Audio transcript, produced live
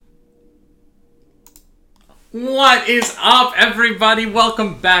What is up, everybody?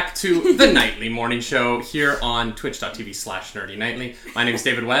 Welcome back to the Nightly Morning Show here on twitch.tv/nerdynightly. My name is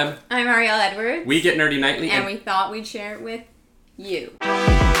David Webb. I'm Ariel Edwards. We get Nerdy Nightly. And we thought we'd share it with you.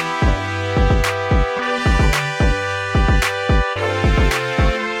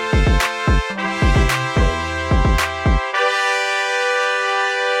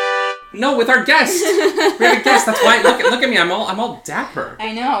 No, with our guest. We have a guest. That's why. Look at me. I'm all dapper.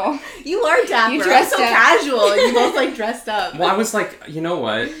 I know. You are dapper. You dressed so up. casual. You both like dressed up. Well, I was like, you know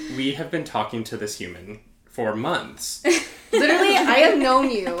what? We have been talking to this human for months. Literally, I have known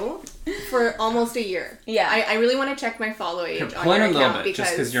you for almost a year. Yeah. I really want to check my follow age Here, on pull in your a little account bit,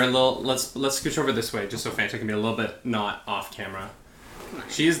 just because you're a little. Let's scooch over this way, just so Fanta can be a little bit not off camera.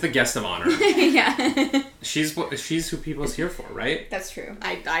 She is the guest of honor. Yeah. She's who people's here for, right? That's true.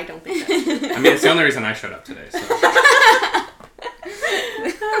 I don't think that's true. I mean, it's the only reason I showed up today. So.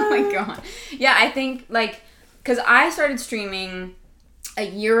 Oh my god. Yeah, I think, because I started streaming a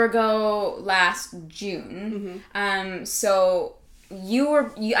year ago last June. So you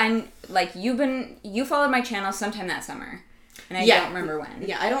followed my channel sometime that summer. And I don't remember when.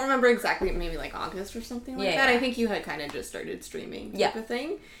 Yeah, I don't remember exactly, maybe like August or something like that. Yeah. I think you had kind of just started streaming type of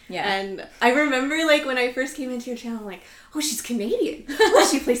thing. Yeah. And I remember when I first came into your channel, I'm like, oh, she's Canadian. Oh,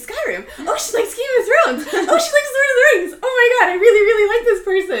 she plays Skyrim. Oh, she likes Game of Thrones. Oh, she likes Lord of the Rings. Oh my god, I really, really like this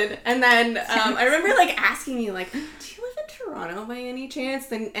person. And then I remember asking you, do you live in Toronto by any chance?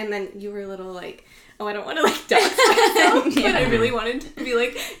 And then you were a little oh, I don't want to dox myself, but I really wanted to be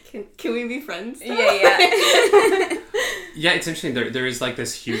can we be friends? Still? Yeah. Yeah, it's interesting. There is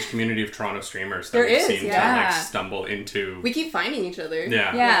this huge community of Toronto streamers that There we've is, seen yeah. to stumble into. We keep finding each other.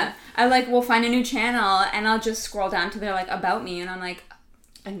 Yeah. Yeah. I we'll find a new channel and I'll just scroll down to their about me and I'm like,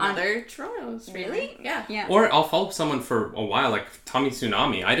 Another Toronto streamer. really? Yeah. Yeah. Or I'll follow someone for a while, like Tommy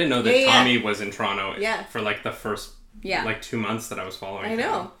Tsunami. I didn't know that Tommy was in Toronto for the first 2 months that I was following I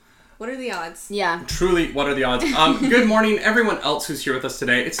know. him. What are the odds? Yeah. Truly, what are the odds? Good morning, everyone else who's here with us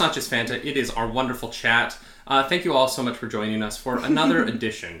today. It's not just Fanta, it is our wonderful chat. Thank you all so much for joining us for another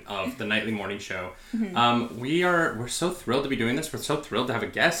edition of the Nightly Morning Show. We're so thrilled to be doing this. We're so thrilled to have a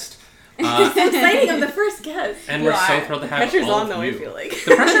guest. So exciting! I'm the first guest. And we're so thrilled to have pressure's all on, of though. you. I feel like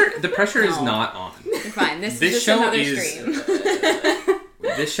The pressure is not on. You're fine. This is just show another is stream.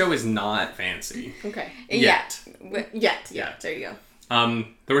 This show is not fancy. okay. Yet. Yeah. There you go.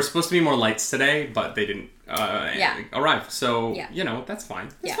 There were supposed to be more lights today, but they didn't arrive. So that's fine.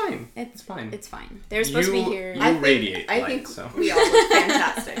 It's fine. It's fine. It's fine. They're supposed to be here. You radiate I light, think so. we all look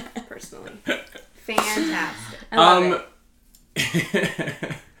fantastic, personally. Fantastic. I love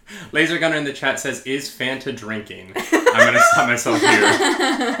it. Laser Gunner in the chat says, "Is Fanta drinking?" I'm gonna stop myself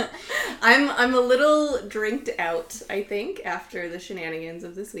here. I'm a little drinked out, I think, after the shenanigans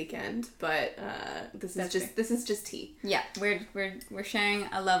of this weekend. But this is just tea. Yeah, we're sharing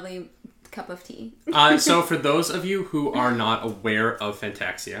a lovely cup of tea. So for those of you who are not aware of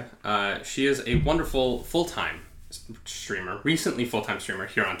Fantaxia, she is a wonderful full-time streamer, recently full-time streamer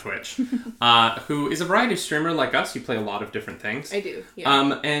here on Twitch, who is a variety streamer like us. You play a lot of different things. I do.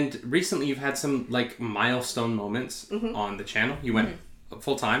 Yeah. And recently you've had some milestone moments on the channel. You went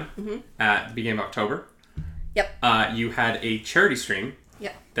full-time at the beginning of October. Yep. You had a charity stream.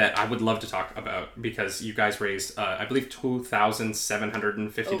 Yep. That I would love to talk about because you guys raised, I believe,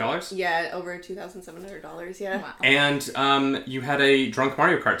 $2,750. Yeah, over $2,700. Yeah. Wow. And you had a drunk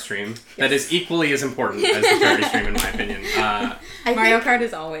Mario Kart stream that is equally as important as the charity stream, in my opinion. Mario Kart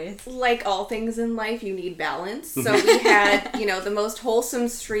is always. Like all things in life, you need balance. So we had, the most wholesome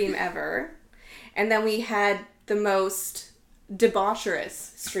stream ever, and then we had the most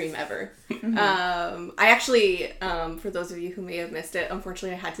debaucherous stream ever. I actually, for those of you who may have missed it,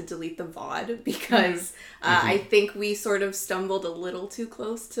 unfortunately I had to delete the VOD because I think we sort of stumbled a little too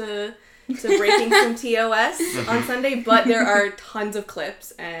close to breaking some TOS on Sunday, but there are tons of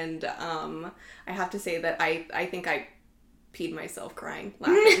clips, and I have to say that I think I peed myself crying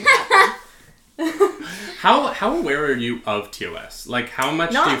laughing at them. How aware are you of TOS? How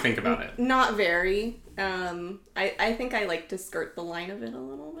much do you think about it? Not very. I think I like to skirt the line of it a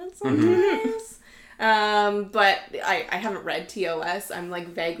little bit sometimes. But I haven't read TOS. I'm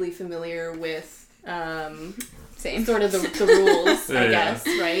vaguely familiar with Same. sort of the rules, I guess,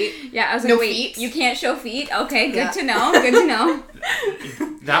 right? Yeah, I was No wait, feet. you can't show feet? Okay, good Yeah. to know. Good to know.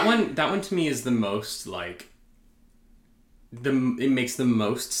 That one to me is the most it makes the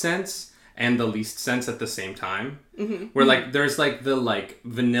most sense and the least sense at the same time. Where there's the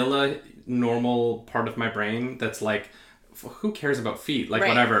vanilla normal part of my brain that's who cares about feet? Like, Right.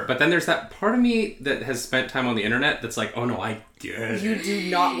 whatever. But then there's that part of me that has spent time on the internet that's like, oh no, I get it. You do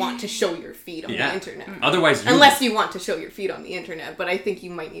not want to show your feet on Yeah. the internet. Otherwise, Unless you want to show your feet on the internet, but I think you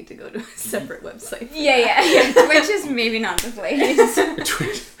might need to go to a separate website. Yeah. Twitch is maybe not the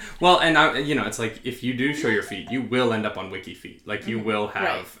place. Well, and it's like, if you do show your feet, you will end up on WikiFeet. Like, you will have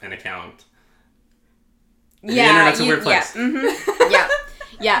Right. an account. Yeah, The internet's a weird place. Yeah, yeah,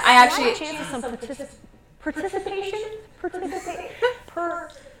 yeah. I actually. chances some participation.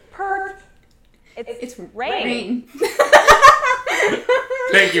 It's Rain. rain.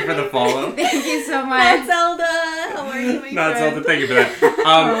 Thank you for the follow. Thank you so much. Zelda, how are you, my Not friend? Zelda, thank you for that.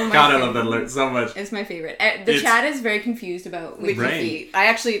 God, I love that alert so much. It's my favorite. The It's- chat is very confused about Wiki Rain. feet.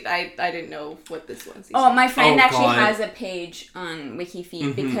 I didn't know what this was. Oh, my friend Oh, actually God. has a page on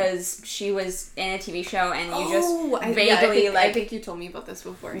WikiFeet because she was in a TV show and you just vaguely I think you told me about this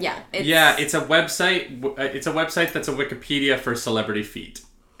before. yeah. It's a website. It's a website that's a Wikipedia for celebrity feet,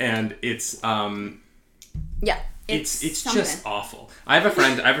 and it's yeah. it's something. just awful. I have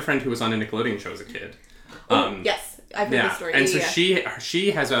a friend who was on a Nickelodeon show as a kid. Yes, I've heard the story. And so yeah.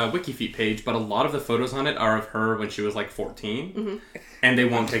 she has a WikiFeet page, but a lot of the photos on it are of her when she was like 14, and they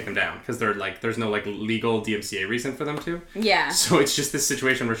won't take them down because they're like there's no like legal DMCA reason for them to. Yeah. So it's just this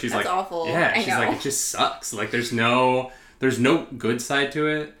situation where she's That's like, awful. yeah, I she's know. like, it just sucks. Like there's no good side to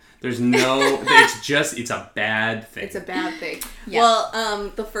it. There's no, it's a bad thing. It's a bad thing. Yeah.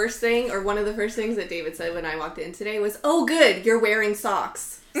 Well, the first thing, or one of the first things that David said when I walked in today was, "Oh, good, you're wearing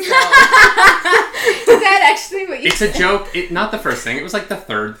socks." So, Is that actually what you It's a joke. Not the first thing. It was like the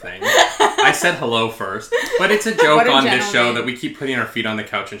third thing. I said hello first, but it's a joke What a on this show gentleman. that we keep putting our feet on the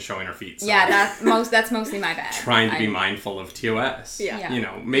couch and showing our feet. So Yeah, that's mostly my bad. trying to be mindful of TOS. Yeah. Yeah. You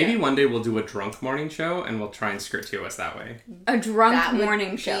know, maybe Yeah. one day we'll do a drunk morning show and we'll try and skirt TOS that way. A drunk that would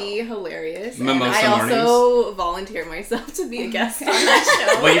morning show. be hilarious. Mimosa and I mornings. also volunteer myself to be a guest on that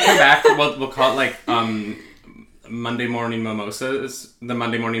show. Well, you come back. We'll call it like Monday Morning Mimosas, the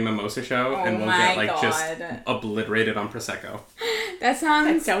Monday Morning Mimosa show, Oh and we'll my get like just God. obliterated on Prosecco. That That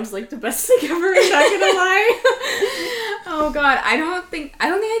sounds. sounds like the best thing ever. I'm not gonna lie. Oh God, I don't think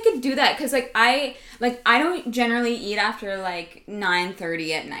I could do that because I don't generally eat after like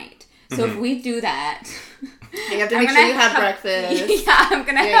 9:30 at night. So if we do that, You have to I'm make gonna sure you have breakfast. Yeah, I'm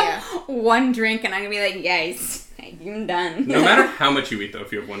gonna Yeah, have one drink and I'm gonna be like, yes, I'm done. No matter how much you eat, though,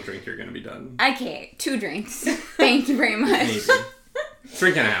 if you have one drink, you're gonna be done. Okay, 2 drinks. Thank you very much. Maybe.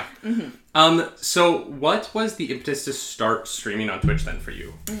 Drink and a half. So what was the impetus to start streaming on Twitch then for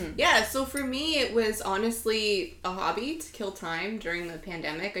you? Yeah, so for me, it was honestly a hobby to kill time during the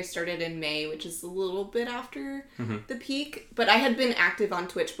pandemic. I started in May, which is a little bit after the peak, but I had been active on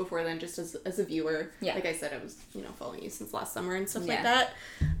Twitch before then, just as a viewer. Yeah. Like I said, I was, following you since last summer and stuff like Yeah.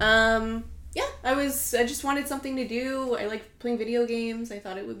 that. Yeah, I just wanted something to do. I like playing video games. I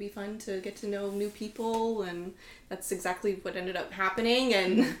thought it would be fun to get to know new people, and that's exactly what ended up happening,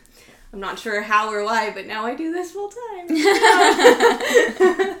 and I'm not sure how or why, but now I do this full time.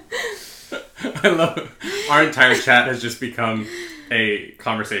 I love it. Our entire chat has just become a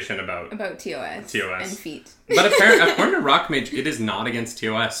conversation about TOS. TOS. And feet. But according to Rockmage, it is not against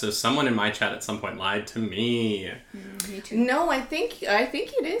TOS. So someone in my chat at some point lied to me. Me too. No, I think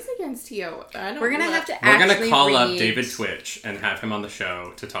it is against TO. I don't We're gonna know. have to We're actually gonna call up read David Twitch and have him on the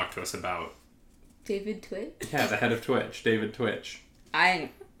show to talk to us about David Twitch? the head of Twitch, David Twitch.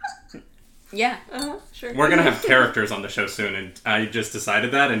 Yeah. Sure. We're gonna have characters on the show soon, and I just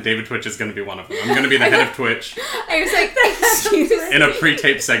decided that, and David Twitch is gonna be one of them. I'm gonna be the head of Twitch I was like, excuse in a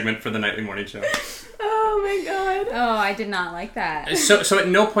pre-taped segment for the nightly morning show. Oh my god. Oh, I did not like that. So at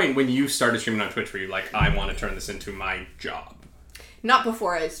no point when you started streaming on Twitch were you like, I want to turn this into my job? Not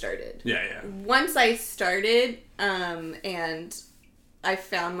before I started. Yeah. Once I started, and I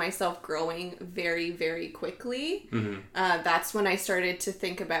found myself growing very, very quickly, that's when I started to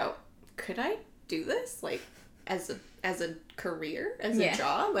think about, could I do this? Like, as a career? As a Yeah.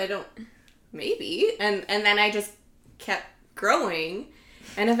 job? Maybe. And then I just kept growing.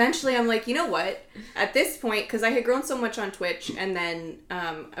 And eventually I'm like, you know what? At this point, because I had grown so much on Twitch, and then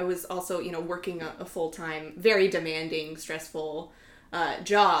I was also, working a full-time, very demanding, stressful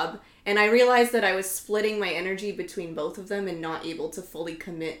job. And I realized that I was splitting my energy between both of them and not able to fully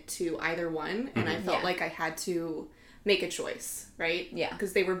commit to either one. And I felt Yeah. like I had to make a choice, right? Yeah.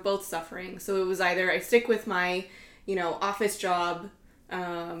 Because they were both suffering. So it was either I stick with my, office job,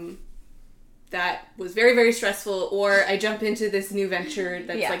 that was very, very stressful, or I jump into this new venture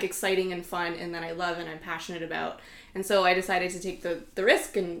that's Yeah. like exciting and fun and that I love and I'm passionate about. And so I decided to take the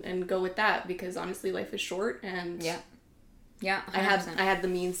risk and go with that, because honestly life is short, and Yeah. Yeah. I 100%. had the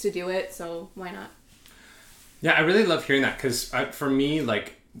means to do it, so why not? Yeah, I really love hearing that because for me,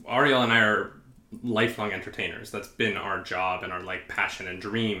 like, Ariel and I are lifelong entertainers. That's been our job and our, like, passion and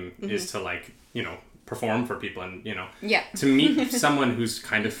dream is to, like, you know, perform for people and, you know. Yeah. To meet someone who's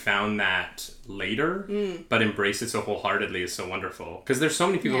kind of found that later, but embraced it so wholeheartedly is so wonderful. Because there's so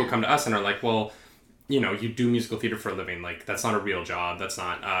many people who come to us and are like, well, you know, you do musical theater for a living. Like, that's not a real job. That's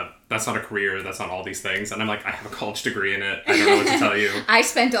not a career. That's not all these things. And I'm like, I have a college degree in it. I don't know what to tell you. I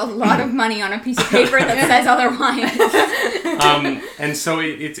spent a lot of money on a piece of paper that says otherwise. And so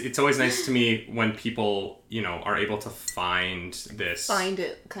it's always nice to me when people, you know, are able to find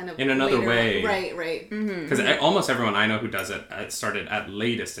it kind of in another later. way. Right. Because almost everyone I know who does it started at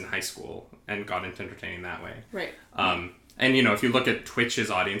latest in high school and got into entertaining that way. Right. And, you know, if you look at Twitch's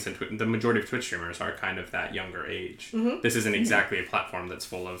audience, and the majority of Twitch streamers are kind of that younger age. This isn't exactly a platform that's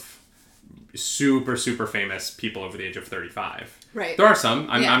full of super, super famous people over the age of 35. Right. There are some.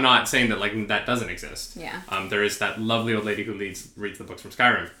 I'm Yeah. not saying that, like, that doesn't exist. Yeah. There is that lovely old lady who reads the books from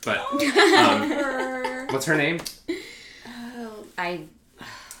Skyrim. But what's her name?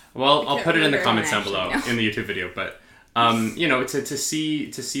 Well, I'll put it in the remember. comments down Actually, below no. in the YouTube video. But you know, to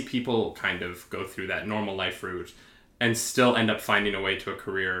see people kind of go through that normal life route and still end up finding a way to a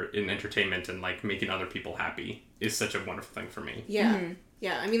career in entertainment and, like, making other people happy is such a wonderful thing for me. Yeah.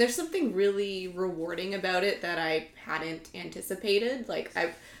 Yeah, I mean, there's something really rewarding about it that I hadn't anticipated. Like,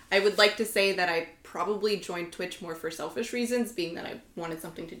 I would like to say that I probably joined Twitch more for selfish reasons, being that I wanted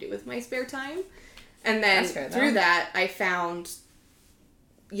something to do with my spare time. And then That's fair, though. through that, I found,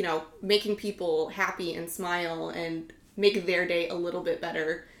 you know, making people happy and smile and make their day a little bit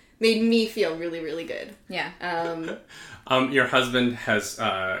better made me feel really, really good. Yeah. Your husband has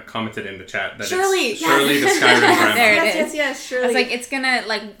commented in the chat that Shirley, it's yes. Shirley the Skyrim grandma. There it Yes, is. yes, Shirley. I was like, it's gonna,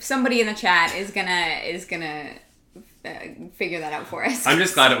 like, somebody in the chat is gonna figure that out for us. I'm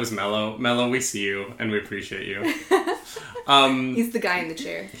just glad it was Mello. Mello, we see you and we appreciate you. He's the guy in the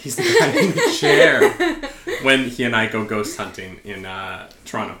chair. He's the guy in the chair when he and I go ghost hunting in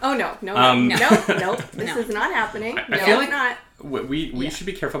Toronto. Oh, no. This is not happening. I feel like not. we should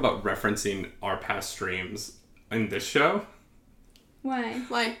be careful about referencing our past streams in this show. Why?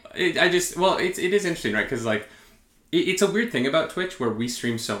 Why? It is interesting, right? Because, like, it's a weird thing about Twitch where we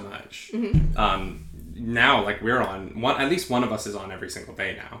stream so much. Now, like, we're on at least one of us is on every single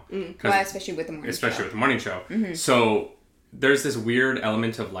day now. Well, especially with the morning show. With the morning show. So there's this weird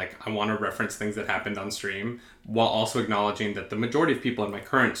element of, like, I want to reference things that happened on stream while also acknowledging that the majority of people in my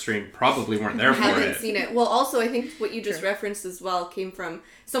current stream probably weren't there for Haven't it. seen it. Well, also, I think what you just referenced as well came from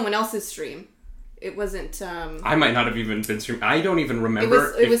someone else's stream. It wasn't. I might not have even been streaming. I don't even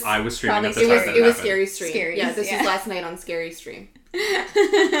remember if I was streaming at the time that it was happened. Scary's stream. Scary's, yeah, this yeah. was last night on Scary's stream.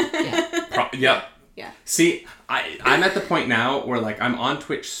 Yep. Yeah. See, I'm at the point now where, like, I'm on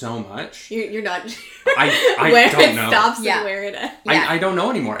Twitch so much. You're not. I where don't it know. stops Yeah. and where it ends. Yeah. I don't know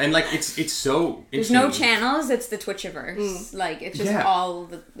anymore. And, like, it's so There's interesting. no channels, it's the Twitchiverse. Like, it's just Yeah. all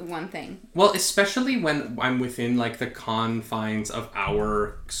the one thing. Well, especially when I'm within, like, the confines of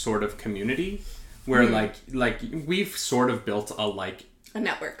our sort of community where, like we've sort of built A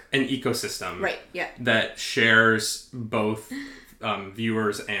network. an ecosystem. Right, yeah. That shares both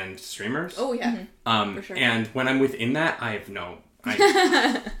viewers and streamers. Oh, yeah. For sure. And when I'm within that, I have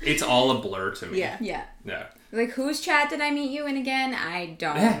it's all a blur to me. Yeah. Yeah. Yeah. Like, whose chat did I meet you in again? I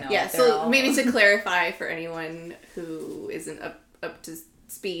don't Yeah. know. Yeah, They're so all- maybe to clarify for anyone who isn't up to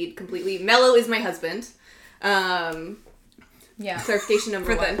speed completely, Mello is my husband. Yeah. Clarification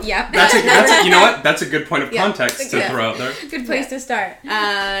number one. Yep. That's a, you know what? That's a good point of Yeah. context to Yeah. throw out there. Good place to start.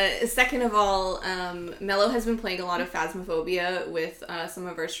 Second of all, Mello has been playing a lot of Phasmophobia with some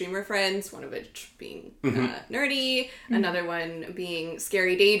of our streamer friends, one of which being Nerdy, another one being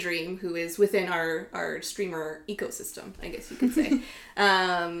Scary Daydream, who is within our streamer ecosystem, I guess you could say.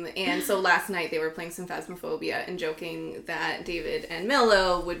 And so last night they were playing some Phasmophobia and joking that David and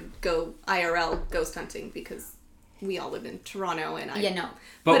Mello would go IRL ghost hunting because we all live in Toronto and I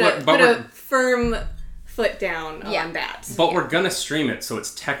put a firm foot down on that. But we're gonna stream it, so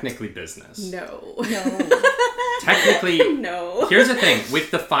it's technically business. No. Technically, No. Here's the thing: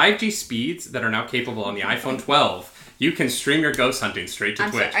 with the 5G speeds that are now capable on the iPhone 12, you can stream your ghost hunting straight to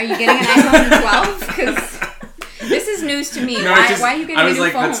Twitch. Sorry, are you getting an iPhone 12? Because this is news to me. No, why are you getting I a was new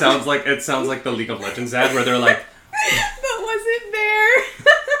like, phone? it sounds like the League of Legends ad where they're like, But was it there?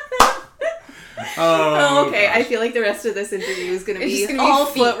 oh, okay. gosh. I feel like the rest of this interview is going to It's be just gonna be all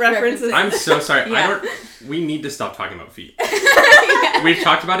feet foot references. I'm so sorry. Yeah. We need to stop talking about feet. We've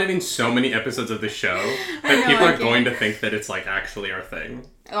talked about it in so many episodes of the show that people are going to think that it's, like, actually our thing.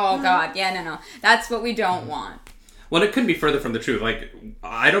 Oh, God. Yeah, no. That's what we don't want. Well, it couldn't be further from the truth. Like,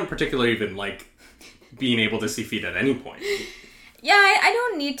 I don't particularly even like being able to see feet at any point. Yeah, I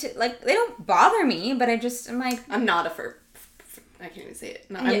don't need to, like, they don't bother me, but I'm like... I'm not a fur... I can't even say it.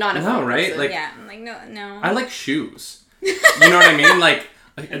 No, Yeah. I'm not a fur No, right? person. Like- yeah, I'm like, no. I like shoes. You know what I mean? Like,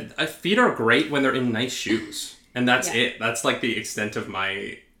 feet are great when they're in nice shoes. And that's it. That's like the extent of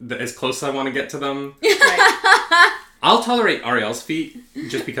as close as I want to get to them. Right. I'll tolerate Ariel's feet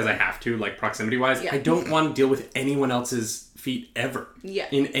just because I have to, like, proximity-wise. Yeah. I don't want to deal with anyone else's feet ever. Yeah.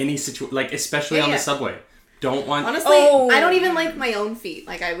 In any situation. Like, especially Yeah, on yeah. the subway. Don't want... Honestly, I don't even like my own feet.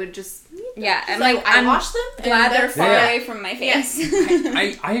 Like, I would just... Yeah, and like, like, I I'm wash them. and glad they're that's far Yeah. away from my face.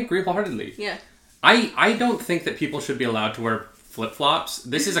 I agree wholeheartedly. Yeah. I don't think that people should be allowed to wear flip-flops.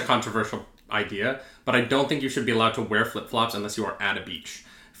 This is a controversial idea, but I don't think you should be allowed to wear flip-flops unless you are at a beach.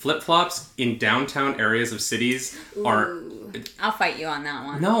 Flip-flops in downtown areas of cities are... I'll fight you on that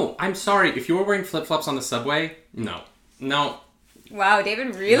one. No, I'm sorry. If you were wearing flip-flops on the subway, no. Wow,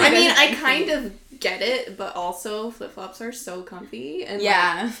 David really I mean, doesn't I think- kind of get it, but also flip-flops are so comfy. And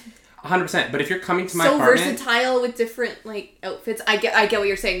Yeah. 100%. But if you're coming to my so apartment... versatile with different like outfits. I get what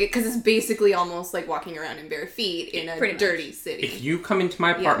you're saying because it's basically almost like walking around in bare feet in a Pretty much. dirty city. If you come into my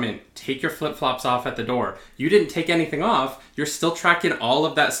apartment, take your flip-flops off at the door. You didn't take anything off. You're still tracking all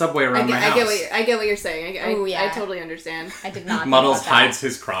of that subway around my house. I get what you're saying. Oh, yeah. I totally understand. I did not. Muddles think about that. hides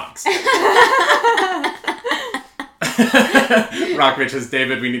his Crocs. Rockvich says,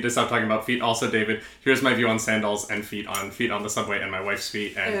 David, we need to stop talking about feet. Also, David, here's my view on sandals and feet on the subway and my wife's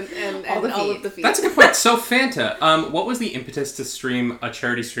feet. And All the all feet. of the feet. That's a good point. So, Fanta, what was the impetus to stream a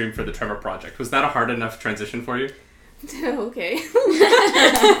charity stream for the Trevor Project? Was that a hard enough transition for you? Okay.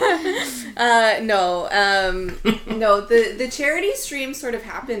 No. The charity stream sort of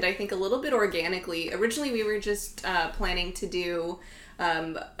happened, I think, a little bit organically. Originally, we were just planning to do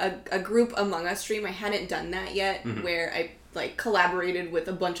a group Among Us stream. I hadn't done that yet, where I like collaborated with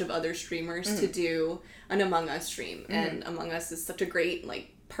a bunch of other streamers to do an Among Us stream. And Among Us is such a great like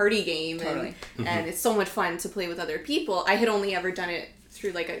party game, Totally. and it's so much fun to play with other people. I had only ever done it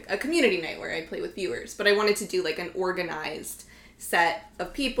through like a community night where I play with viewers, but I wanted to do like an organized set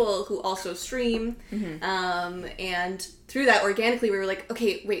of people who also stream. And through that, organically, we were like,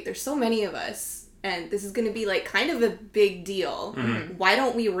 okay, wait, there's so many of us, and this is going to be like kind of a big deal. Why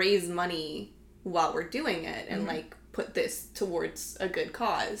don't we raise money while we're doing it and like put this towards a good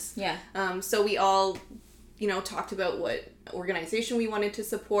cause? Yeah. So we all, talked about what organization we wanted to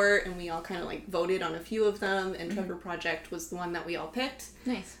support, and we all kind of like voted on a few of them, and Trevor Project was the one that we all picked.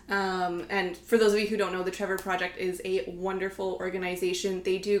 Nice. And for those of you who don't know, the Trevor Project is a wonderful organization.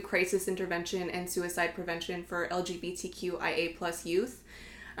 They do crisis intervention and suicide prevention for LGBTQIA+ youth.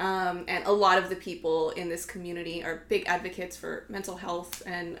 And a lot of the people in this community are big advocates for mental health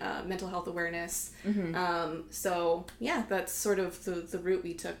and mental health awareness. So yeah, that's sort of the route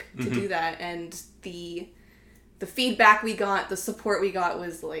we took to do that. And the feedback we got, the support we got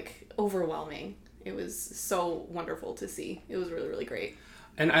was like overwhelming. It was so wonderful to see. It was really, really great.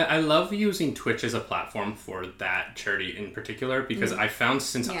 And I love using Twitch as a platform for that charity in particular, because I found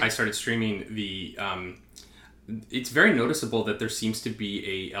since I started streaming it's very noticeable that there seems to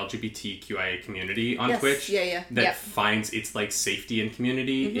be a LGBTQIA community on Twitch that finds its like safety and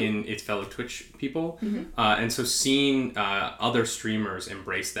community in its fellow Twitch people. And so seeing other streamers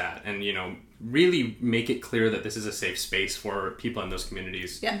embrace that and, really make it clear that this is a safe space for people in those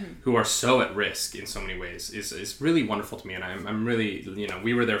communities who are so at risk in so many ways is really wonderful to me. And I'm really,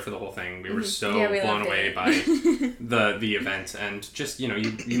 we were there for the whole thing. We were so blown away by the event, and just,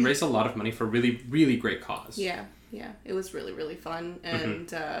 you raise a lot of money for a really, really great cause. Yeah, it was really, really fun,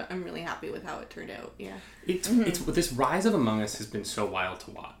 and I'm really happy with how it turned out. Yeah, it's this rise of Among Us has been so wild to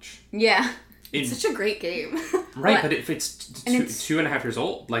watch. Yeah. It's such a great game. Right, but if it's 2.5 years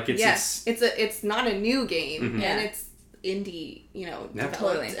old, like it's not a new game, Yeah. and it's indie, developed,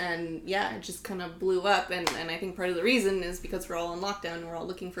 totally. and it just kind of blew up, and I think part of the reason is because we're all in lockdown, and we're all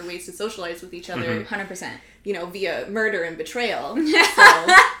looking for ways to socialize with each other, 100%. Via murder and betrayal. So.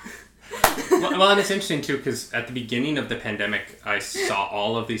 well, and it's interesting too, because at the beginning of the pandemic, I saw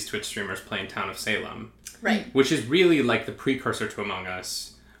all of these Twitch streamers playing Town of Salem, Right. which is really like the precursor to Among Us.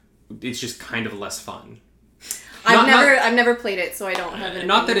 It's just kind of less fun. I've never played it, so I don't have an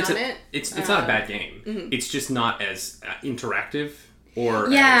not that opinion on it. it's not a bad game. It's just not as interactive or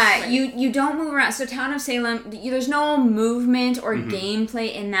Yeah, as, you don't move around. So Town of Salem, there's no movement or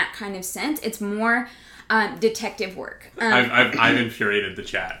gameplay in that kind of sense. It's more detective work. I've infuriated the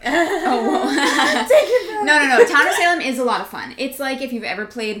chat. No. Town of Salem is a lot of fun. It's like if you've ever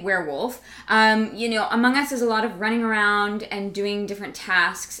played Werewolf. Among Us is a lot of running around and doing different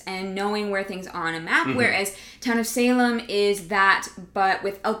tasks and knowing where things are on a map, whereas Town of Salem is that, but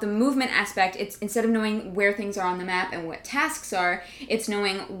without the movement aspect. It's instead of knowing where things are on the map and what tasks are, it's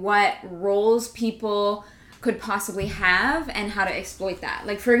knowing what roles people could possibly have and how to exploit that.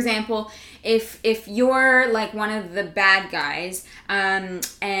 Like, for example, if you're like one of the bad guys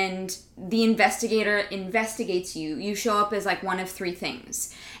and the investigator investigates you, you show up as like one of three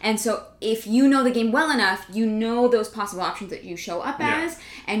things. And so if you know the game well enough, you know those possible options that you show up as,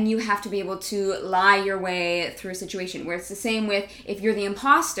 and you have to be able to lie your way through a situation. Where it's the same with if you're the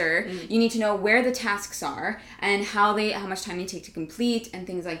imposter, you need to know where the tasks are and how much time they take to complete and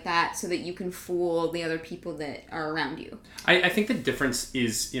things like that, so that you can fool the other people that are around you. I think the difference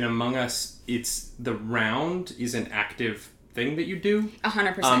is in Among Us, it's the round is an active thing that you do.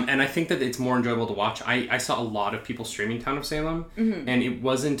 100%. And I think that it's more enjoyable to watch. I saw a lot of people streaming Town of Salem, and it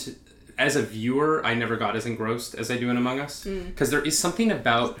wasn't, as a viewer, I never got as engrossed as I do in Among Us, because there is something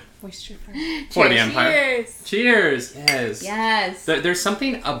about Moisture for the Empire. Cheers! Cheers! Yes. There's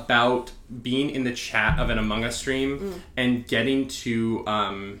something about being in the chat of an Among Us stream and getting to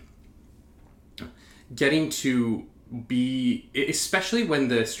be, especially when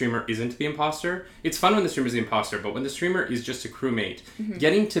the streamer isn't the imposter. It's fun when the streamer is the imposter, but when the streamer is just a crewmate,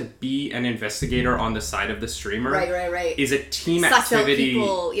 getting to be an investigator on the side of the streamer right. is a team Suss out activity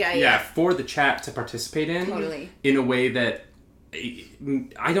people. for the chat to participate in. Totally. In a way that,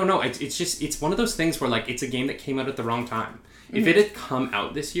 I don't know, it's one of those things where like it's a game that came out at the wrong time. If it had come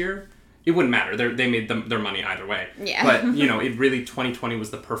out this year, it wouldn't matter. They made their money either way. Yeah. But, it really, 2020 was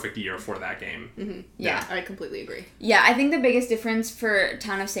the perfect year for that game. Yeah. I completely agree. Yeah, I think the biggest difference for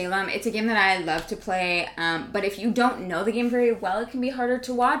Town of Salem, it's a game that I love to play, but if you don't know the game very well, it can be harder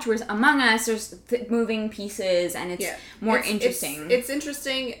to watch, whereas Among Us, there's moving pieces, and it's more interesting. It's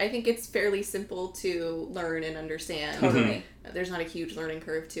interesting. I think it's fairly simple to learn and understand. Totally. There's not a huge learning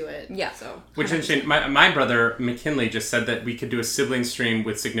curve to it. Yeah. So. Which is interesting. My brother, McKinley, just said that we could do a sibling stream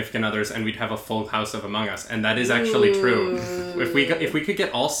with significant others and we'd have a full house of Among Us. And that is actually true. If we could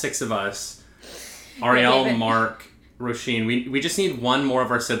get all six of us, Ariel, David. Mark, Roisin, we just need one more of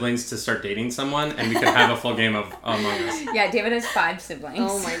our siblings to start dating someone and we could have a full game of Among Us. Yeah, David has 5 siblings.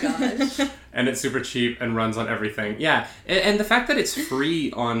 Oh my gosh. And it's super cheap and runs on everything. Yeah, and the fact that it's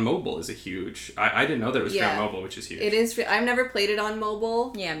free on mobile is a huge... I didn't know that it was free on mobile, which is huge. It is free. I've never played it on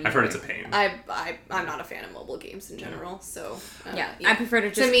mobile. Yeah, me I've heard it's neither. a pain. I'm not a fan of mobile games in general, so... I prefer to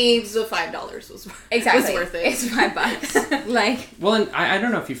just... To me, the $5 was Exactly. was worth it. It's $5. Like... Well, and I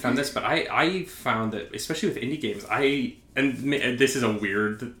don't know if you found this, but I found that, especially with indie games, and this is a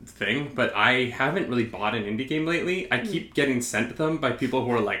weird thing, but I haven't really bought an indie game lately. I keep getting sent them by people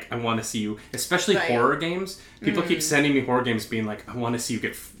who are like, I want to see you, especially horror games. People keep sending me horror games being like, I want to see you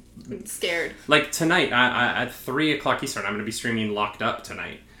get... scared. Like tonight, at 3 o'clock Eastern, I'm going to be streaming Locked Up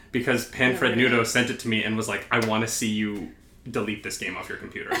tonight, because Panfred Nudo sent it to me and was like, I want to see you delete this game off your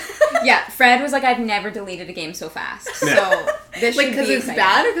computer. Yeah, Fred was like, I've never deleted a game so fast. Yeah. So this should because be it's exciting.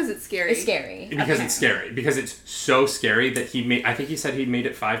 bad or because it's scary? It's scary. Because it's scary. Because it's so scary that I think he said he made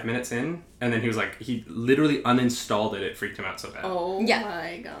it 5 minutes in, and then he was like, he literally uninstalled it. It freaked him out so bad. Oh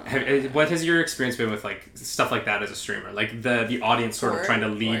my god. What has your experience been with like stuff like that as a streamer? Like the audience sort of trying to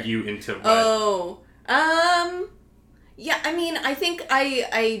lead you into what? Yeah, I mean, I think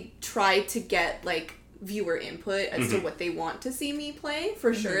I try to get like viewer input as to what they want to see me play,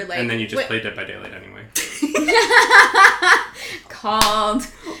 for sure. Like, and then you just play Dead by Daylight anyway. Called.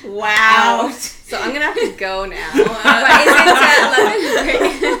 Wow. Out. So I'm gonna have to go now.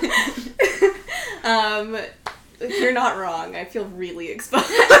 You're not wrong. I feel really exposed.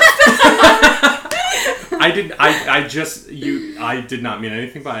 I did not mean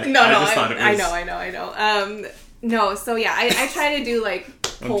anything by it. No, I just thought it was... I know. No, so yeah, I try to do like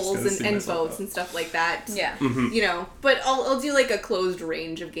polls see and myself votes out. and stuff like that. Yeah. You know, but I'll do like a closed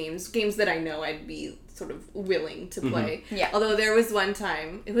range of games that I know I'd be sort of willing to play. Yeah. Although there was one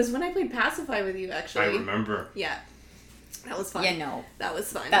time, it was when I played Pacify with you, actually. I remember. Yeah. That was fun. Yeah, no. That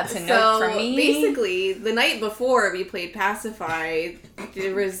was fun. That's a note for me. Basically, the night before we played Pacify,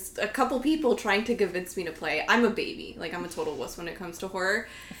 there was a couple people trying to convince me to play. I'm a baby. Like, I'm a total wuss when it comes to horror.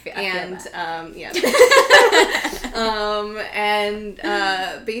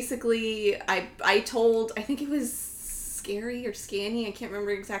 Basically, I told, I think it was Scary or Scanny, I can't remember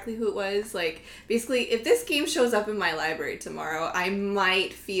exactly who it was. Like, basically, if this game shows up in my library tomorrow, I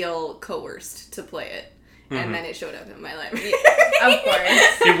might feel coerced to play it. and then it showed up in my library. Of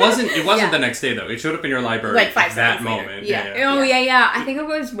course. It wasn't Yeah. the next day though. It showed up in your library Like 5 that seconds later. moment. Yeah. Oh yeah. I think I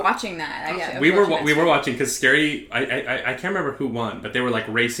was watching that. Actually. Yeah. I was We were watching that we were stream. watching because Scary. I can't remember who won, but they were like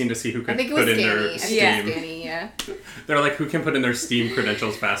racing to see who I could think it put was in Danny. their I think Steam. it was Danny, yeah. They're like, who can put in their Steam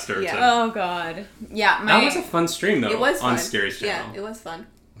credentials faster? Yeah. To... Oh god. Yeah. That was a fun stream though. It was on fun. Scary's channel. Yeah, it was fun.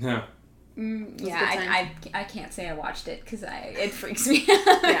 Yeah. Yeah, I can't say I watched it because it freaks me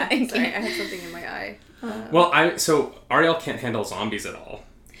out. Yeah, I sorry, I can't. had something in my eye. Well, so Ariel can't handle zombies at all.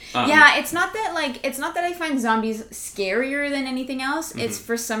 Yeah, it's not that I find zombies scarier than anything else. It's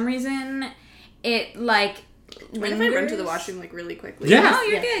for some reason it like Mind if I run to the lingers. washroom like really quickly? Yeah. No,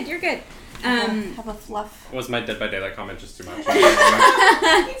 you're good. You're good. Have a fluff. Was my Dead by Daylight comment just too much? He's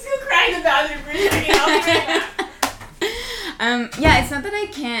still crying about it for a second. I'll be right back. Yeah, it's not that I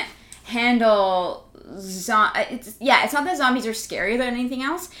can't handle it's not that zombies are scarier than anything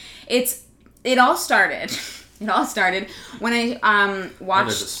else. It all started when I Oh, there's a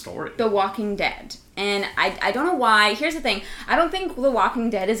watched story. The Walking Dead. And I don't know why. Here's the thing. I don't think The Walking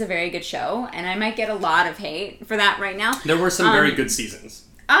Dead is a very good show, and I might get a lot of hate for that right now. There were some very good seasons.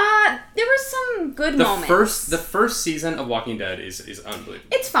 There were some good moments. The first season of Walking Dead is unbelievable.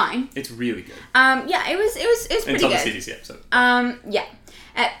 It's fine. It's really good. Yeah, it was pretty Until good. the CDC episode. Yeah.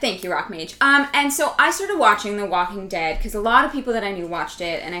 Thank you, Rock Mage. And so I started watching The Walking Dead because a lot of people that I knew watched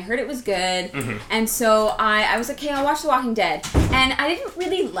it, and I heard it was good. And so I was like, okay, I'll watch The Walking Dead. And I didn't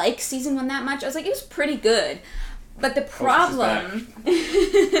really like season 1 that much. I was like, it was pretty good. But the problem,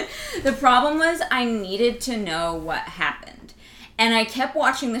 the problem was I needed to know what happened. And I kept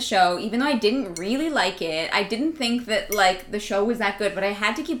watching the show, even though I didn't really like it. I didn't think that, like, the show was that good, but I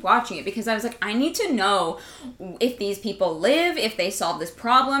had to keep watching it because I was like, I need to know if these people live, if they solve this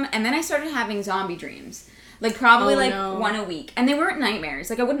problem. And then I started having zombie dreams. Like, probably, one a week. And they weren't nightmares.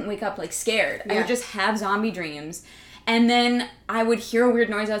 Like, I wouldn't wake up, like, scared. I would just have zombie dreams. And then I would hear a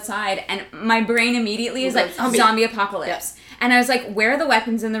weird noise outside, and my brain immediately is like, zombie apocalypse. Yep. And I was like, where are the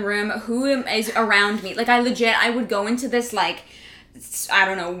weapons in the room? Who is around me? Like, I would go into this, like, I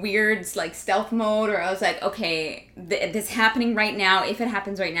don't know, weird, like, stealth mode, or I was like, okay, this is happening right now. If it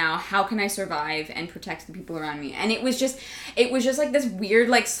happens right now, how can I survive and protect the people around me? And it was just like this weird,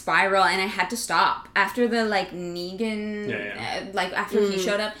 like, spiral, and I had to stop. After the, like, Negan, like, after he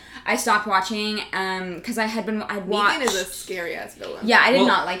showed up, I stopped watching, because I'd watched... Negan is a scary-ass villain. Yeah, I did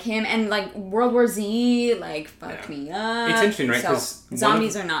not like him, and, like, World War Z, like, fucked me up. It's interesting, right? So,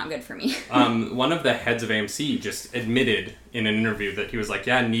 zombies are not good for me. One of the heads of AMC just admitted in an interview that he was like,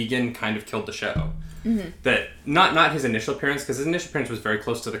 yeah, Negan kind of killed the show. That, not his initial appearance, because his initial appearance was very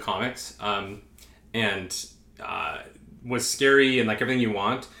close to the comics, and was scary and, like, everything you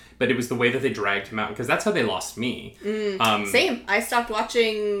want. But it was the way that they dragged him out, because that's how they lost me. Same. I stopped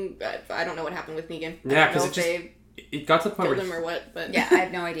watching. I don't know what happened with Negan. Yeah, because it got to the point killed where him or what. But Yeah, I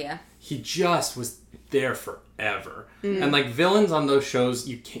have no idea. he just was there forever. And like villains on those shows,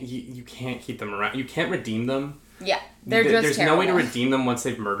 you can't keep them around. You can't redeem them. Yeah, they're just There's terrible. no way to redeem them once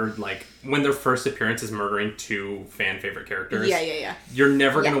they've murdered, like, when their first appearance is murdering 2 fan favorite characters. Yeah. You're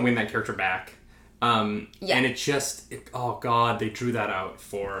never going to win that character back. And Yeah. oh god, they drew that out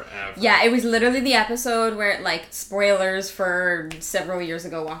forever. Yeah, it was literally the episode where, like, spoilers for several years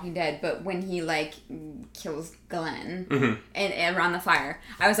ago, Walking Dead, but when he, like, kills Glenn and around the fire,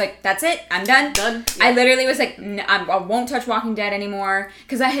 I was like, that's it, I'm done. Done. I Yeah. literally was like, I won't touch Walking Dead anymore,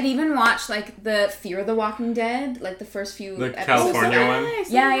 because I had even watched, like, the Fear the Walking Dead, like, the first few The episodes. California one?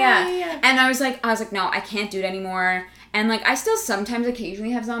 Yeah. And I was like, no, I can't do it anymore. And, like, I still sometimes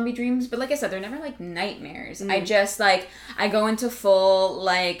occasionally have zombie dreams, but like I said, they're never, like, nightmares. I just, like, I go into full,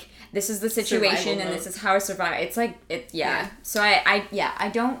 like, this is the situation Survival and mode. this is how I survive. It's like, So I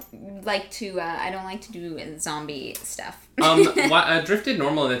don't like to do zombie stuff. Drifted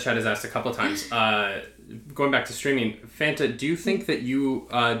Normal in the chat has asked a couple of times, going back to streaming, Fanta, do you think that you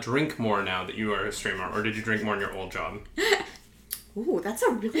drink more now that you are a streamer, or did you drink more in your old job? Ooh, that's a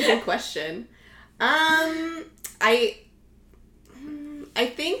really good question. I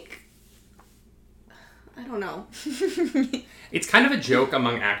think, I don't know. It's kind of a joke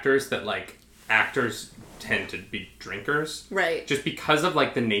among actors that, like, actors tend to be drinkers. Right. Just because of,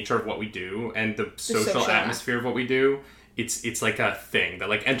 like, the nature of what we do and the social atmosphere of what we do. It's like a thing that,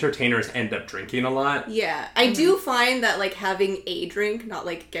 like, entertainers end up drinking a lot. Yeah. I do find that, like, having a drink, not,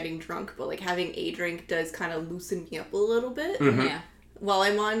 like, getting drunk, but, like, having a drink does kind of loosen me up a little bit. Yeah. While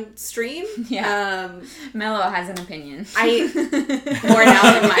I'm on stream. Yeah. Mello has an opinion. More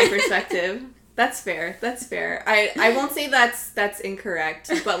now from my perspective. That's fair. That's fair. I won't say that's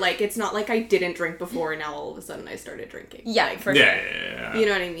incorrect, but like it's not like I didn't drink before and now all of a sudden I started drinking. Yeah, like, for Yeah, sure. yeah. You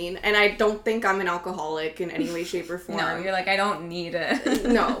know what I mean? And I don't think I'm an alcoholic in any way, shape, or form. No, you're like, I don't need it.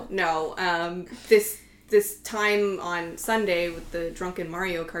 No. This time on Sunday with the drunken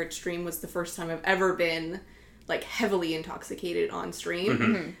Mario Kart stream was the first time I've ever been like heavily intoxicated on stream.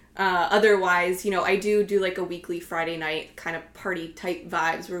 Mm-hmm. Otherwise, you know, I do like a weekly Friday night kind of party type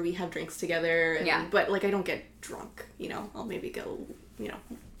vibes where we have drinks together. And, but like I don't get drunk, you know. I'll maybe go, you know,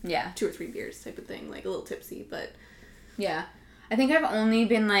 Yeah. 2 or 3 beers type of thing, like a little tipsy, but Yeah. I think I've only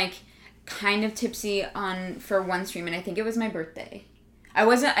been like kind of tipsy for one stream, and I think it was my birthday. I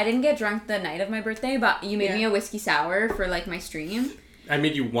didn't get drunk the night of my birthday, but you made me a whiskey sour for like my stream. I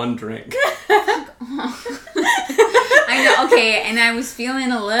made you one drink. I know, okay, and I was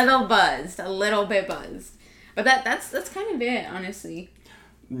feeling a little bit buzzed. But that's kind of it, honestly.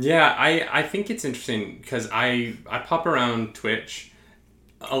 Yeah, I think it's interesting because I pop around Twitch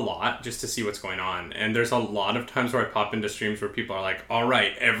a lot just to see what's going on. And there's a lot of times where I pop into streams where people are like, all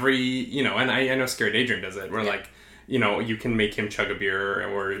right, you know, and I know Scary Daydream does it, where like, you know, you can make him chug a beer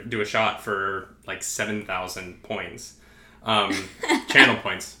or do a shot for like 7,000 points. Channel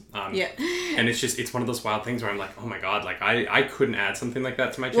points. And it's one of those wild things where I'm like, oh my god, like I couldn't add something like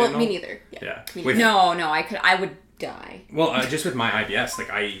that to my channel. well, me neither. Yeah. Me neither. No, I would die. Well, just with my IBS, like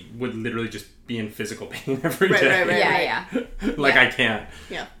I would literally just be in physical pain every day. Right. Yeah. Like I can't.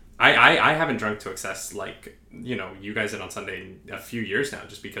 Yeah. I haven't drunk to excess like, you know, you guys did on Sunday in a few years now,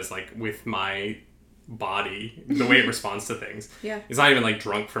 just because like with my body, the way it responds to things. Yeah. It's not even like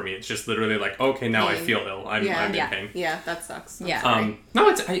drunk for me. It's just literally like, okay, now I Pain. feel ill. I'm in pain. Yeah, that sucks. Yeah.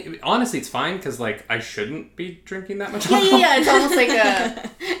 No, honestly, it's fine because like I shouldn't be drinking that much Yeah, alcohol. yeah, it's almost like a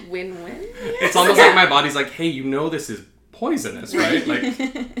win-win. It's almost like my body's like, hey, you know this is poisonous, right? Like,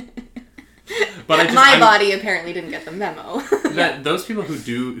 but My body apparently didn't get the memo. that those people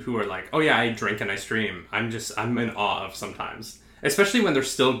who are like, oh yeah, I drink and I stream. I'm in awe of sometimes, especially when they're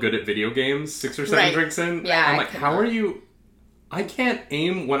still good at video games. 6 or 7 Right. drinks in, Yeah, I'm I like, could how not. are you? I can't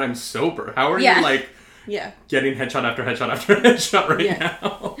aim when I'm sober. How are Yeah. you like Yeah. getting headshot after headshot after headshot right Yeah.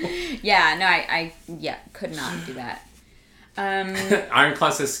 now? Yeah, no, I could not do that. Iron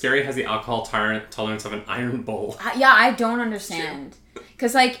Claw says Scary has the alcohol tolerance of an iron bull. I don't understand.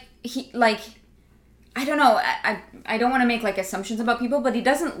 Because, like, I don't know, I don't want to make, like, assumptions about people, but he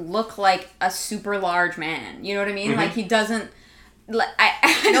doesn't look like a super large man. You know what I mean? Mm-hmm. Like, he doesn't, like,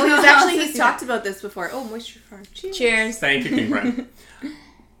 No, he's talked about this before. Oh, Moisture Farm. Cheers. Thank you, King Brian.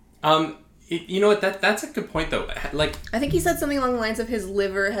 You know what? That's a good point though. Like, I think he said something along the lines of his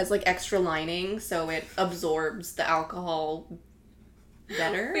liver has like extra lining, so it absorbs the alcohol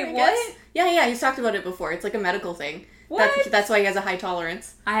better. Wait, I what? guess. Yeah, he's talked about it before. It's like a medical thing. What? That's why he has a high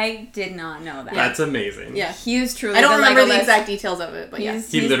tolerance. I did not know that. that's amazing. Yeah. He is truly I don't the remember the Legolas. exact details of it, but yeah.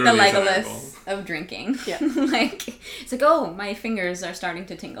 He's He the literally is a Legolas of drinking. Yeah. Like, it's like, oh, my fingers are starting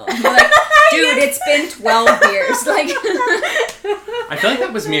to tingle. And you're like, dude, it's been 12 beers. Like, I feel like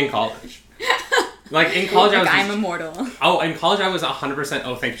that was me in college. Like in college, like I I'm was. immortal. Oh, in college, I was 100%.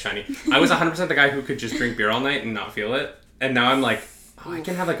 Oh, thank you, Shiny. I was 100% the guy who could just drink beer all night and not feel it. And now I'm like, oh, I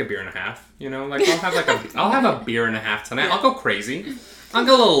can have like a beer and a half. You know, like I'll have a beer and a half tonight. I'll go crazy. I'll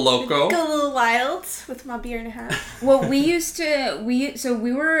go a little loco. Go a little wild with my beer and a half. Well, we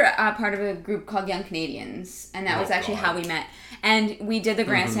were part of a group called Young Canadians, and that Oh, was actually God. how we met. And we did the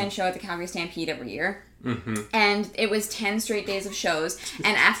Grandstand show at the Calgary Stampede every year. Mm-hmm. And it was 10 straight days of shows,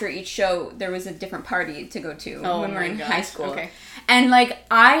 and after each show there was a different party to go to Oh when we were my in gosh, high school. okay. And like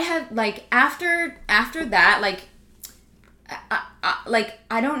I had like after that, like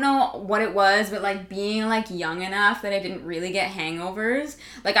I don't know what it was, but like being like young enough that I didn't really get hangovers.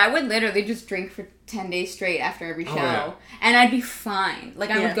 Like I would literally just drink for 10 days straight after every show, yeah. and I'd be fine. Like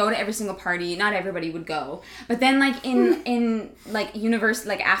I Yeah. would go to every single party. Not everybody would go, but then like in like university,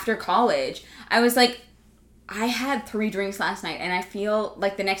 like after college, I was like, I had 3 drinks last night, and I feel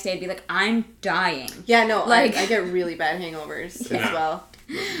like the next day I'd be like, I'm dying. Yeah, no, Like- I get really bad hangovers Yeah. as well.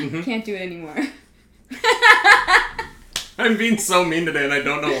 Can't do it anymore. I'm being so mean today, and I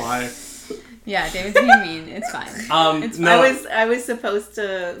don't know why. Yeah, David's being mean. It's fine. No, I was supposed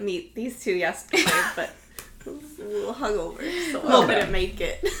to meet these two yesterday, but I was a little hungover, so Little I bit. couldn't make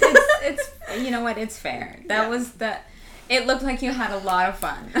it. It's you know what? It's fair. That Yeah. was the. It looked like you had a lot of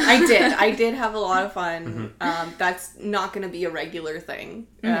fun. I did have a lot of fun. That's not going to be a regular thing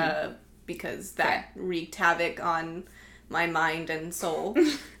because that wreaked havoc on my mind and soul.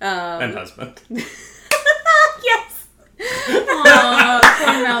 and husband. Yes. Aw,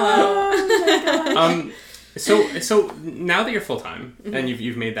 poor Mello. Oh my god. So now that you're full time and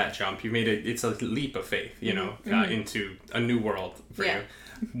you've made that jump, it's a leap of faith, into a new world for you.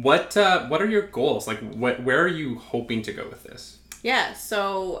 What are your goals? Like, where are you hoping to go with this? Yeah.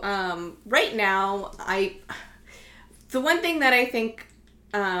 So right now, the one thing that I think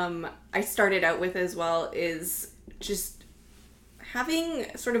I started out with as well is just having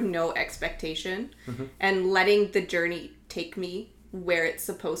sort of no expectation and letting the journey take me where it's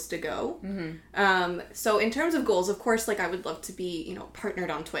supposed to go. So in terms of goals, of course, like I would love to be, partnered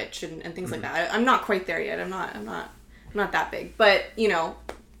on Twitch and things like that. I'm not quite there yet. I'm not that big, but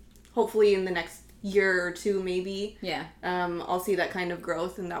hopefully in the next year or two, maybe. Yeah. I'll see that kind of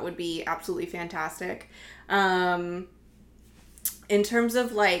growth, and that would be absolutely fantastic. In terms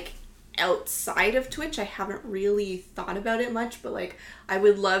of like outside of Twitch, I haven't really thought about it much, but like I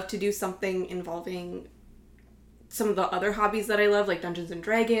would love to do something involving some of the other hobbies that I love, like Dungeons and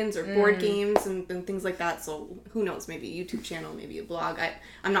Dragons or board games and things like that. So who knows, maybe a YouTube channel, maybe a blog.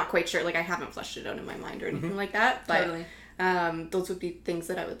 I'm not quite sure. Like I haven't fleshed it out in my mind or anything like that. But Totally. Those would be things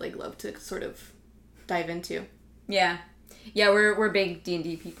that I would like love to sort of dive into. Yeah. Yeah, we're big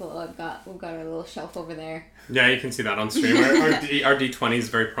D&D people. We've got our little shelf over there. Yeah, you can see that on stream. Our D20 is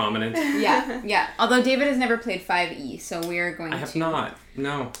very prominent. Yeah. Although David has never played 5e, so we are going I have to not.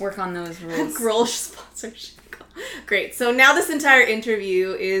 No. work on those rules. Grolsch sponsorship. Great. So now this entire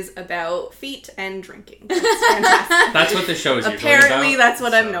interview is about feet and drinking. That's fantastic. That's what the show is usually Apparently, about. that's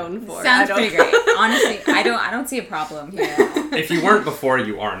what I'm known for. Sounds pretty great. Honestly, I don't see a problem here. If you weren't before,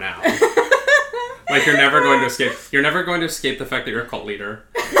 you are now. Like you're never going to escape. You're never going to escape the fact that you're a cult leader,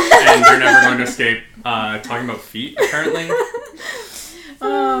 and you're never going to escape talking about feet. Apparently.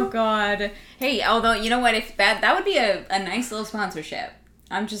 Oh God. Hey, although you know what, if that would be a nice little sponsorship.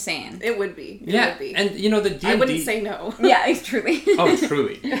 I'm just saying. It would be. It Yeah, would be. and the D&D. I wouldn't say no. Yeah, it's truly. Oh,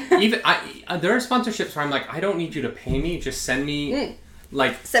 truly. Even there are sponsorships where I'm like, I don't need you to pay me. Just send me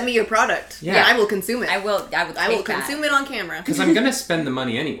like. Send me your product. Yeah. Yeah, I will consume it. I will consume it on camera. Because I'm gonna spend the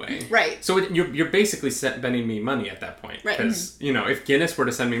money anyway. Right. So you're basically spending me money at that point. Right. Because if Guinness were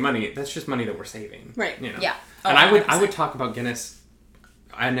to send me money, that's just money that we're saving. Right. Yeah. And Oh, I would talk about Guinness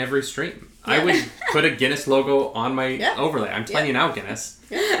on every stream. Yeah. I would put a Guinness logo on my overlay. I'm telling you now, Guinness.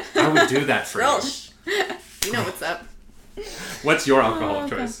 I would do that for you. Grolsch. You know what's up. What's your alcohol of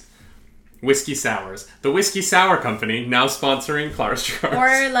choice? Whiskey Sours. The Whiskey Sour Company now sponsoring Clara's Jars.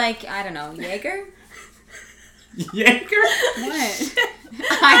 Or like, I don't know, Jaeger? Jaeger? What?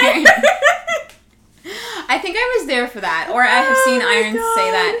 I think I was there for that. Or I have seen Irons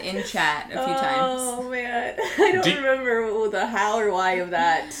say that in chat a few times. Oh man, I don't remember the how or why of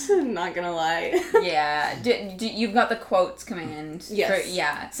that. I'm not gonna lie. Yeah, you've got the quotes command.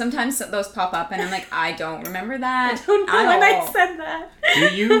 Yes. Sometimes those pop up and I'm like, I don't remember that. I don't know at when all. I said that.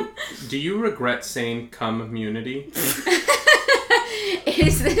 Do you regret saying community?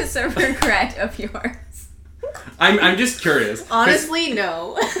 Is this a regret of yours? I'm just curious. Honestly,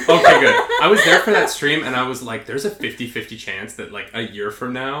 no. Okay, good. I was there for that stream and I was like, there's a 50-50 chance that like a year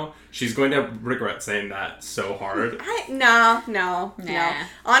from now, she's going to regret saying that so hard. No. Nah.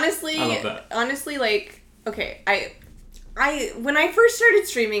 Honestly, I love that. like, okay, I when I first started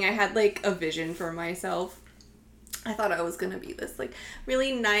streaming, I had like a vision for myself. I thought I was gonna be this like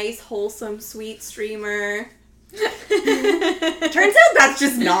really nice, wholesome, sweet streamer. Turns out that's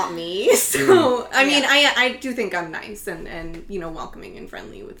just not me. So I mean, I do think I'm nice and welcoming and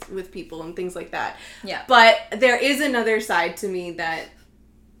friendly with people and things like that. Yeah. But there is another side to me that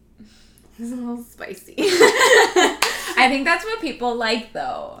is a little spicy. I think that's what people like,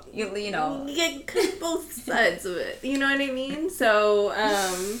 though. You know. You get both sides of it. You know what I mean? So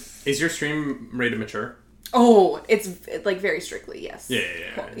Is your stream rated mature? oh, it's like very strictly, yes. Yeah.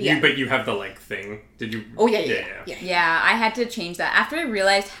 Cool. Yeah. But you have the like thing. Did you? Oh yeah. Yeah, I had to change that after I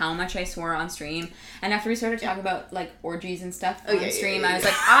realized how much I swore on stream, and after we started talking about like orgies and stuff on stream, I was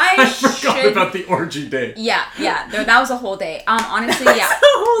like, I forgot about the orgy day. Yeah, that was a whole day. Honestly, yeah,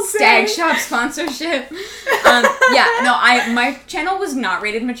 Stag Shop sponsorship. My channel was not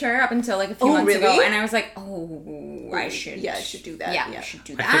rated mature up until like a few months ago, and I was like, I should do that. Yeah, I should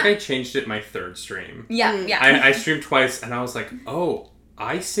do that. I think I changed it my third stream. Yeah. I streamed twice, and I was like, oh.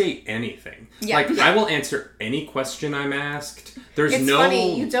 I say anything. Yeah. I will answer any question I'm asked. It's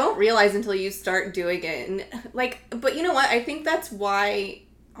funny, you don't realize until you start doing it. And but you know what? I think that's why,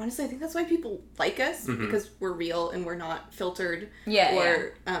 honestly, people like us, because we're real and we're not filtered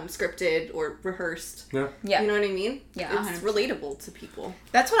or scripted or rehearsed. Yeah. Yeah. You know what I mean? Yeah, It's 100%. relatable to people.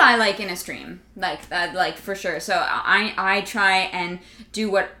 That's what I like in a stream, like that, like for sure. So I try and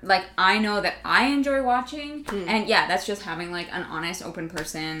do what like I know that I enjoy watching, and that's just having like an honest, open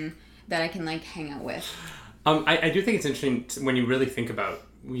person that I can like hang out with. I do think it's interesting when you really think about,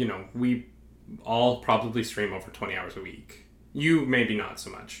 we all probably stream over 20 hours a week. You maybe not so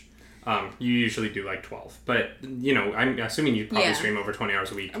much. You usually do like 12. But, I'm assuming you probably stream over 20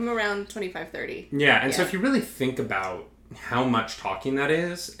 hours a week. I'm around 25, 30. Yeah, and so if you really think about how much talking that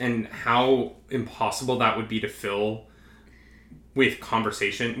is and how impossible that would be to fill with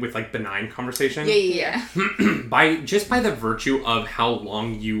conversation, with like benign conversation. Yeah. by the virtue of how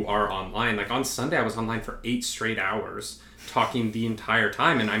long you are online. Like on Sunday, I was online for 8 straight hours talking the entire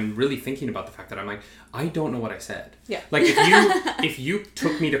time, and I'm really thinking about the fact that I'm like, I don't know what I said. Yeah. Like if you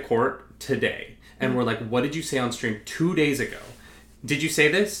took me to court today and were like, what did you say on stream 2 days ago? Did you say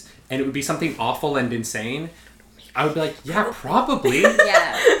this? And it would be something awful and insane. I would be like, yeah, probably.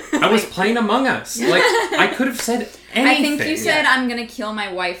 Yeah. I was playing Among Us. Like, I could have said anything. I think you said I'm gonna kill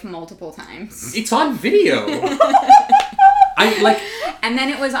my wife multiple times. It's on video. And then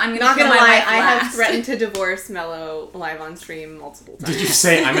it was I'm gonna Not kill gonna my lie, wife I last. have threatened to divorce Mello live on stream multiple times. Did you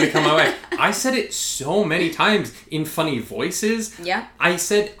say I'm gonna kill my wife? I said it so many times in funny voices. Yeah. I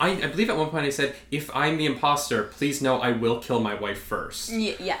said, I believe at one point I said, if I'm the imposter, please know I will kill my wife first.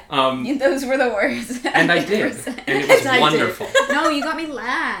 Yeah. Um, Those were the worst. And I did. And it was I did. wonderful. No, you got me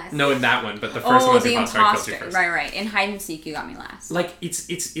last. No, in that one, but the first one was the imposter. I killed you first. Right. In hide and seek, you got me last. Like, it's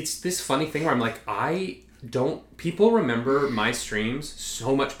this funny thing where I'm like, people remember my streams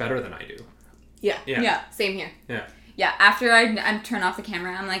so much better than I do. Yeah. Yeah. Same here. Yeah. Yeah, after I turn off the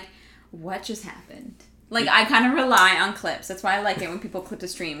camera, I'm like, what just happened? Like, I kind of rely on clips. That's why I like it when people clip the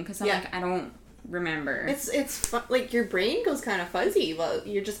stream, because I'm like, I don't remember. It's fun. Like, your brain goes kind of fuzzy. Well,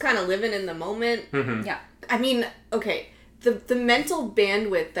 you're just kind of living in the moment. Mm-hmm. Yeah. I mean, okay, the mental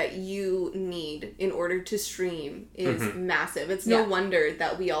bandwidth that you need in order to stream is massive. It's no wonder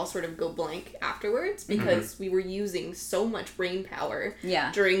that we all sort of go blank afterwards, because we were using so much brain power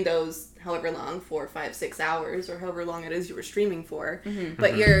during those however long, 4, 5, 6 hours, or however long it is you were streaming for.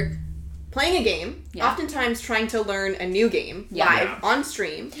 But you're playing a game, oftentimes trying to learn a new game live on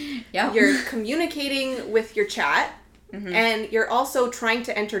stream. Yeah. You're communicating with your chat, and you're also trying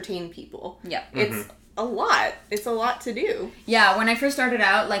to entertain people. Yeah. It's a lot. It's a lot to do. Yeah, when I first started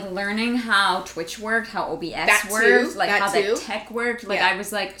out, like, learning how Twitch worked, how OBS That too, worked, like, that how too. the tech worked, like, I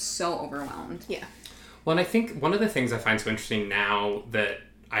was, like, so overwhelmed. Yeah. Well, and I think one of the things I find so interesting now that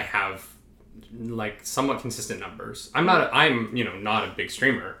I have, like, somewhat consistent numbers. I'm not a big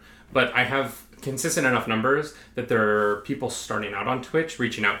streamer, but I have consistent enough numbers that there are people starting out on Twitch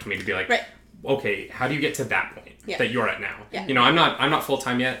reaching out to me to be like, okay, how do you get to that point that you're at now? Yeah. I'm not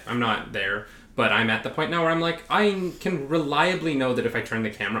full-time yet. I'm not there. But I'm at the point now where I'm like, I can reliably know that if I turn the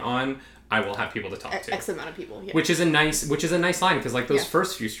camera on, I will have people to talk to. X amount of people, Which is a nice line, because like those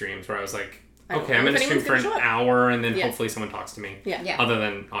first few streams where I was like, okay, I'm going to stream for an hour and then hopefully someone talks to me. Yeah. Other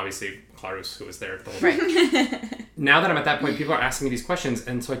than, obviously, Clarus, who was there the whole time. Now that I'm at that point, people are asking me these questions,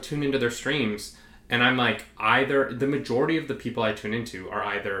 and so I tune into their streams, and I'm like, the majority of the people I tune into are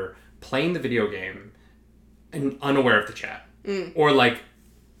either playing the video game and unaware of the chat, or like,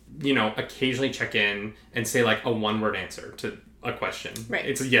 occasionally check in and say like a one-word answer to a question. Right.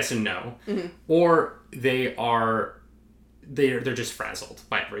 It's a yes and no. Or they're just frazzled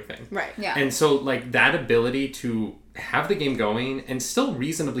by everything. Right. Yeah. And so like that ability to have the game going and still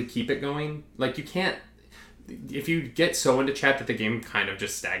reasonably keep it going, like you can't, if you get so into chat that the game kind of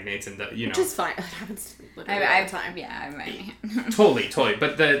just stagnates and Which is fine. It happens literally all the time. Yeah, Totally.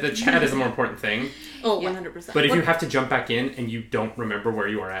 But the chat is the more important thing. Oh, 100%. But if you have to jump back in and you don't remember where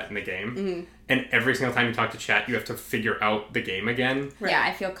you are at in the game, and every single time you talk to chat, you have to figure out the game again. Yeah,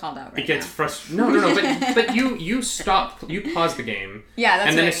 I feel called out right It gets now. frustrating. No. But you pause the game. Yeah, that's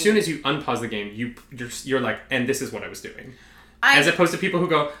and then what as I soon mean. as you unpause the game, you're like, and this is what I was doing. As opposed to people who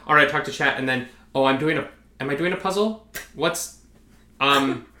go, all right, talk to chat, and then, am I doing a puzzle? Does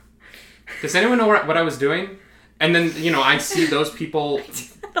anyone know what I was doing? And then, I see those people.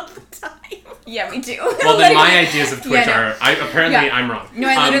 all the time. Yeah, me too. Well, then my ideas of Twitch Yeah, no. apparently I'm wrong. No,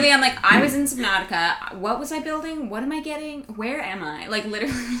 I'm like, I was in Subnautica. What was I building? What am I getting? Where am I? Like,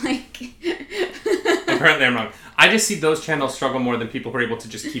 literally, like... Apparently I'm wrong. I just see those channels struggle more than people who are able to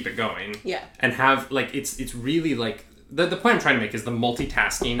just keep it going. Yeah. And have, like, it's really, like... The point I'm trying to make is the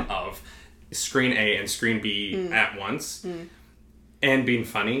multitasking of screen A and screen B at once and being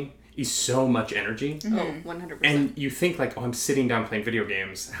funny is so much energy. Oh, 100%. And you think like, I'm sitting down playing video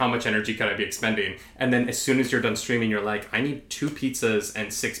games. How much energy could I be expending? And then as soon as you're done streaming, you're like, I need 2 pizzas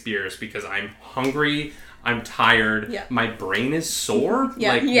and 6 beers because I'm hungry. I'm tired. Yeah. My brain is sore.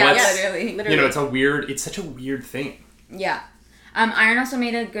 Yeah. Like, Yeah, what's, literally. it's such a weird thing. Yeah. Iron also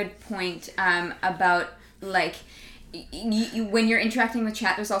made a good point about, like, when you're interacting with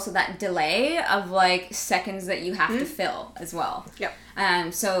chat, there's also that delay of like seconds that you have to fill as well.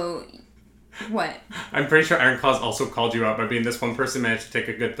 Yep. So what? I'm pretty sure Iron Claws also called you out by being this one person managed to take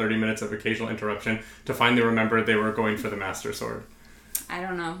a good 30 minutes of occasional interruption to finally remember they were going for the Master Sword. I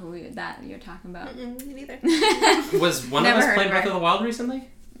don't know that you're talking about. Me neither. Was one of us playing Breath of the Wild recently?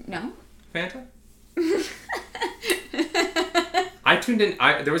 No. Fanta? I tuned in.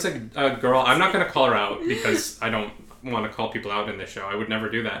 There was a girl. I'm not going to call her out because I don't want to call people out in this show. I would never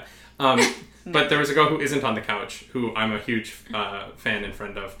do that. But there was a girl who isn't on the couch, who I'm a huge fan and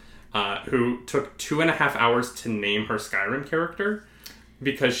friend of, who took 2.5 hours to name her Skyrim character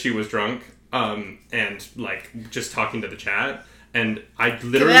because she was drunk and like just talking to the chat. And I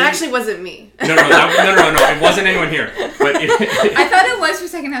literally... That actually wasn't me. No, it wasn't anyone here. But I thought it was for a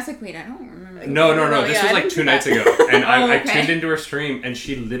second. I was like, wait, I don't remember. No. This was like 2 nights ago. And I okay. tuned into her stream, and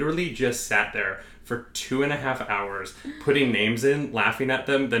she literally just sat there for 2.5 hours, putting names in, laughing at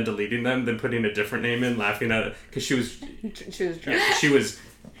them, then deleting them, then putting a different name in, laughing at it. Because she was drunk. Yeah, she was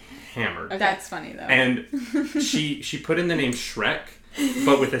hammered. Okay. That's funny, though. And she put in the name Shrek,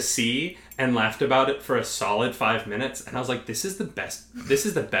 but with a C, and laughed about it for a solid 5 minutes. And I was like, this is the best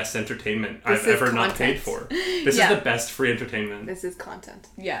entertainment I've ever not paid for. This is the best free entertainment. This is content.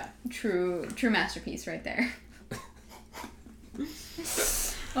 Yeah, true masterpiece right there.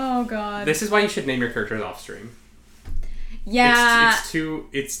 Oh god. This is why you should name your characters off stream. Yeah.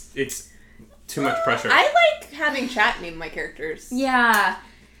 It's too much pressure. I like having chat name my characters. Yeah.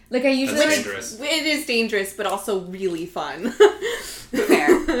 Like I usually That's dangerous. It is dangerous, but also really fun. Fair.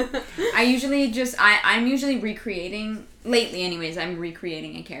 I'm usually recreating, lately anyways, I'm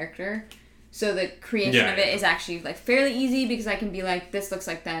recreating a character. So the creation of it is actually like fairly easy because I can be like, this looks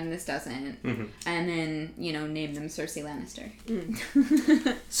like them, this doesn't. Mm-hmm. And then, name them Cersei Lannister.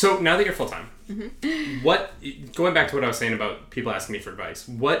 Mm. So now that you're full-time, going back to what I was saying about people asking me for advice,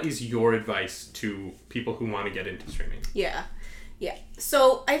 what is your advice to people who want to get into streaming? Yeah.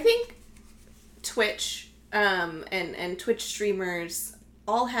 So I think Twitch and Twitch streamers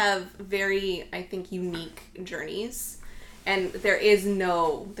all have very, I think, unique journeys. And there is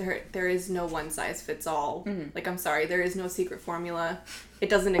no one size fits all. Mm-hmm. Like, I'm sorry, there is no secret formula. It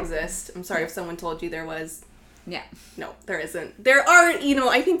doesn't exist. I'm sorry if someone told you there was. Yeah. No, there isn't. There are,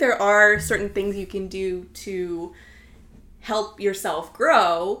 I think there are certain things you can do to help yourself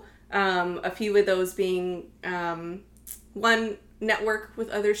grow. A few of those being, one, network with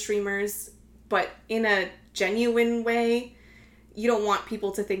other streamers, but in a genuine way. You don't want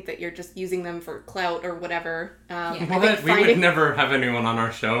people to think that you're just using them for clout or whatever. We would never have anyone on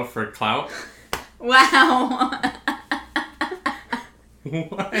our show for clout. Wow.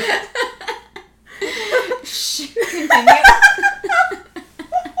 What? Continue.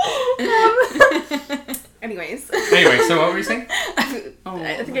 Anyway, so what were you saying?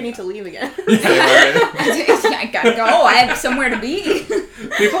 I think I need to leave again. I gotta go. I have somewhere to be.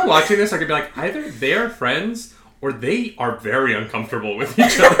 People watching this are gonna be like, either they're friends or they are very uncomfortable with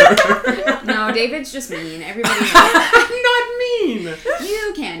each other. No, David's just mean. Everybody knows that. I'm not mean.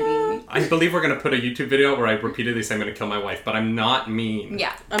 You can be. I believe we're going to put a YouTube video where I repeatedly say I'm going to kill my wife, but I'm not mean.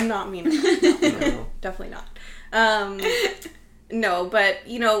 Yeah. I'm not mean. No, definitely not. No, but,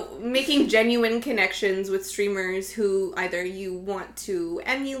 making genuine connections with streamers who either you want to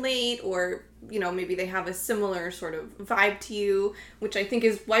emulate or, maybe they have a similar sort of vibe to you, which I think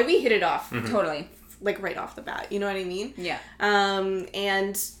is why we hit it off. Mm-hmm. Totally. Like right off the bat, you know what I mean? Yeah.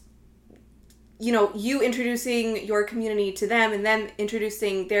 And, you introducing your community to them and them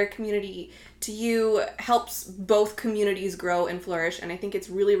introducing their community to you helps both communities grow and flourish. And I think it's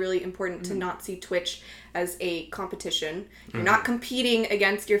really, really important to not see Twitch as a competition. You're not competing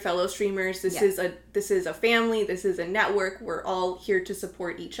against your fellow streamers. This is a family. This is a network. We're all here to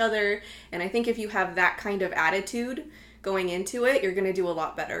support each other. And I think if you have that kind of attitude going into it, you're going to do a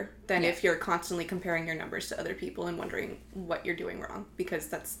lot better than if you're constantly comparing your numbers to other people and wondering what you're doing wrong, because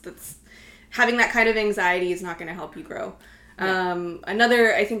that's having that kind of anxiety is not going to help you grow. Yeah.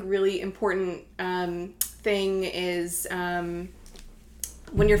 Another, I think, really important thing is when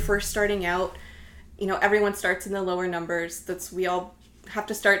you're first starting out, everyone starts in the lower numbers. We all have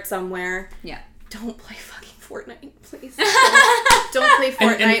to start somewhere. Yeah. Don't play fucking Fortnite, please. Don't play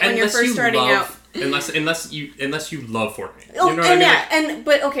Fortnite when you're first starting out. Unless you love Fortnite. Oh, you know what I mean?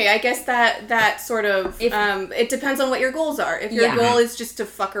 But okay, I guess that sort of it depends on what your goals are. If your goal is just to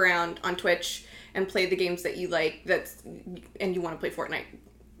fuck around on Twitch and play the games that you like, and you want to play Fortnite,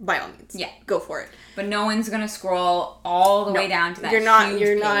 by all means, Yeah. go for it. But no one's gonna scroll all the way down to that. You're not. huge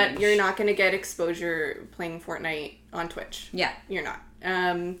You're page. not going to get exposure playing Fortnite on Twitch. Yeah. You're not.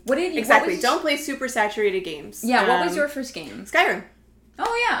 What did you Exactly. What was, Don't play super saturated games. Yeah. What was your first game? Skyrim?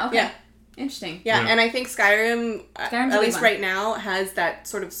 Oh yeah. Okay. Yeah. Interesting. Yeah, Yeah. and I think Skyrim, Skyrim's a at big least one. right now, has that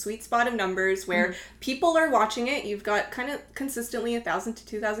sort of sweet spot of numbers where people are watching it. You've got kind of consistently 1,000 to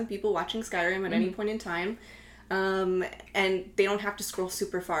 2,000 people watching Skyrim at any point in time. And they don't have to scroll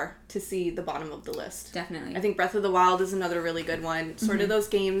super far to see the bottom of the list. Definitely. I think Breath of the Wild is another really good one. Sort of those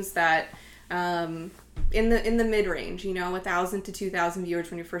games that in the mid range, 1,000 to 2,000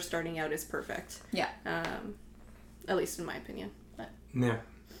 viewers when you're first starting out is perfect. Yeah. At least in my opinion. But Yeah.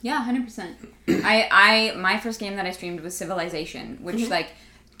 Yeah, 100%. I my first game that I streamed was Civilization, which like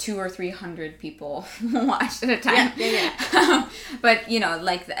 200 or 300 people watched at a time. Yeah. But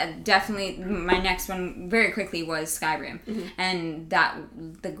definitely my next one very quickly was Skyrim, and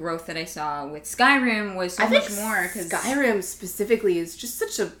the growth that I saw with Skyrim was so much more because Skyrim specifically is just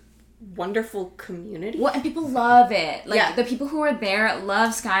such a wonderful community. Well, and people love it. Like, Yeah. the people who are there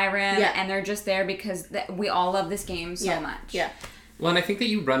love Skyrim, Yeah. and they're just there because we all love this game so much. Yeah. Well, and I think that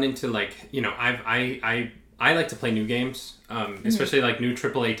you run into I like to play new games, especially like new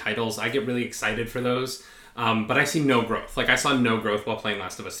AAA titles. I get really excited for those, but I see no growth. Like I saw no growth while playing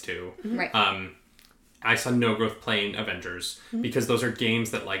Last of Us 2. Right. I saw no growth playing Avengers because those are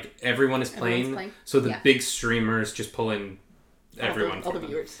games that like everyone is playing. playing. So the Yeah. big streamers just pull in everyone all for the them.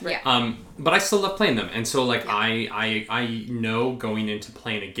 viewers. Yeah. But I still love playing them, and so like I know going into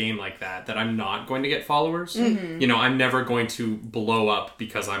playing a game like that I'm not going to get followers. I'm never going to blow up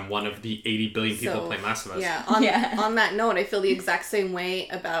because I'm one of the 80 billion people playing Last of Us. Yeah. Yeah. On that note, I feel the exact same way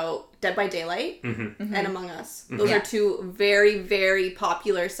about Dead by Daylight and Among Us. Those Yeah. are two very, very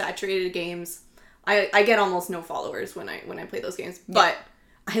popular saturated games. I get almost no followers when I play those games, but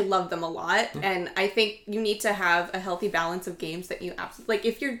I love them a lot, and I think you need to have a healthy balance of games that you absolutely like.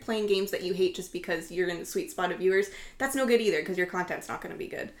 If you're playing games that you hate just because you're in the sweet spot of viewers, that's no good either because your content's not going to be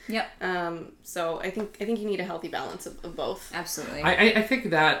good. Yep. So I think you need a healthy balance of both. Absolutely. I think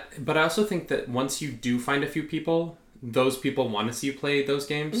that, but I also think that once you do find a few people, those people want to see you play those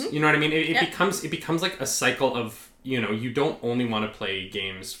games. You know what I mean? It becomes like a cycle of, you don't only want to play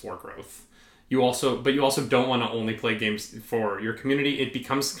games for growth. You also don't want to only play games for your community. It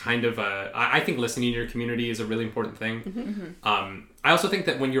becomes kind of I think listening to your community is a really important thing. I also think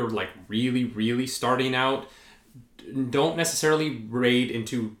that when you're like really, really starting out, don't necessarily raid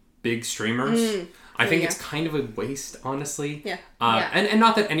into big streamers. I think it's kind of a waste, honestly. Yeah. And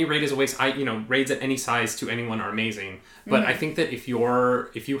not that any raid is a waste. Raids at any size to anyone are amazing. But I think that if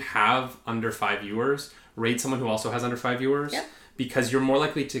you have under 5 viewers, raid someone who also has under 5 viewers. Yep. Because you're more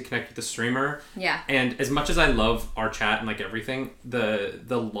likely to connect with the streamer. Yeah. And as much as I love our chat and like everything, the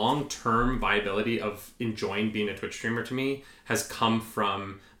long-term viability of enjoying being a Twitch streamer to me has come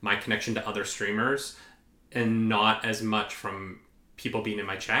from my connection to other streamers and not as much from people being in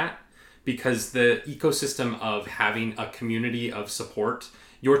my chat. Because the ecosystem of having a community of support,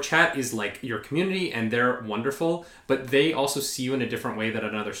 your chat is like your community and they're wonderful, but they also see you in a different way that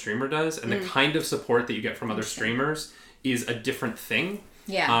another streamer does. And the kind of support that you get from other streamers is a different thing.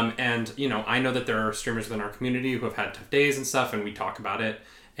 Yeah. And I know that there are streamers within our community who have had tough days and stuff, and we talk about it.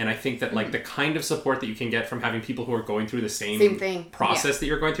 And I think that like the kind of support that you can get from having people who are going through the same thing. process that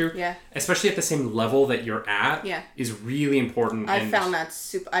you're going through, Yeah. especially at the same level that you're at, is really important. I've found that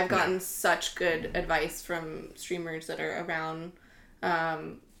super. I've gotten such good advice from streamers that are around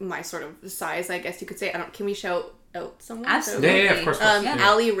my sort of size, I guess you could say. Can we shout out someone? Absolutely. Yeah, of course.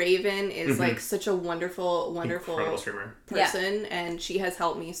 Allie Raven is like such a wonderful Incredible streamer. person, and she has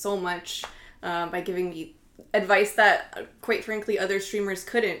helped me so much by giving me advice that, quite frankly, other streamers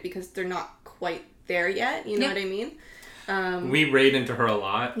couldn't because they're not quite there yet. You know what I mean? We raid into her a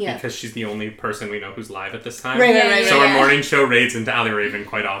lot Yeah. because she's the only person we know who's live at this time. Right. So our morning show raids into Allie Raven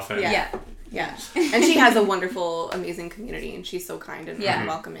quite often. Yeah. Yeah, and she has a wonderful, amazing community, and she's so kind and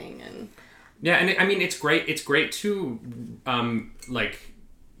welcoming, and Yeah, and I mean it's great. It's great to like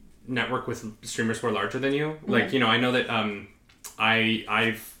network with streamers who are larger than you. Like I know that I'm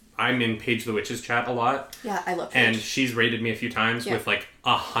in Paige the Witch's chat a lot. yeah, I love Paige. And she's raided me a few times with like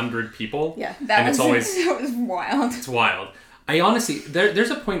 100 people. Yeah, that was was wild. It's wild. I honestly,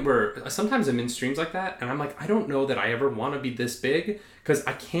 there's a point where sometimes I'm in streams like that, and I'm like, I don't know that I ever want to be this big, because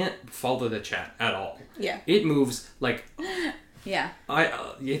I can't follow the chat at all. Yeah. It moves like, Yeah.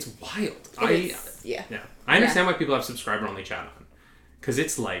 it's wild. Yeah. I understand why people have subscriber-only chat on, because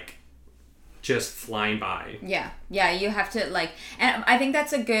it's like, just flying by. Yeah, you have to and I think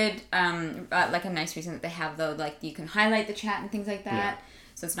that's a good, like a nice reason that they have though, like you can highlight the chat and things like that.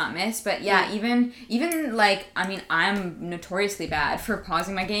 so it's not missed. But yeah, even like, I mean, I'm notoriously bad for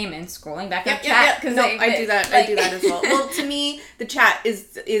pausing my game and scrolling back up chat because no, I do that. I do that as well. Well, to me, the chat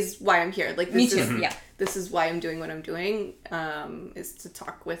is why I'm here. Like, this Me too. is, Yeah. This is why I'm doing what I'm doing. Is to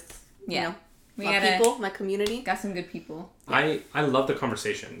talk with you know We my people, my community. got some good people. I love the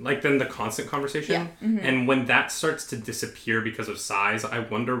conversation, like then the constant conversation. And when that starts to disappear because of size, I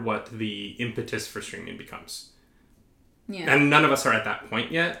wonder what the impetus for streaming becomes. Yeah. And none of us are at that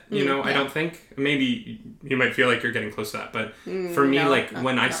point yet, you know, I don't think. Maybe you might feel like you're getting close to that, but for me, no, like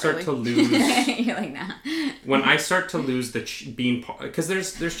when I start to lose, You're like, nah. when I start to lose the being, because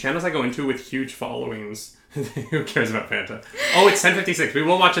there's channels I go into with huge followings. Who cares about Fanta? Oh, it's 10:56. We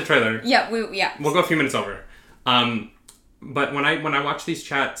will watch a trailer. Yeah, We'll go a few minutes over. But when I watch these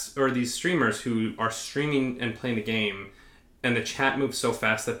chats or these streamers who are streaming and playing the game, and the chat moves so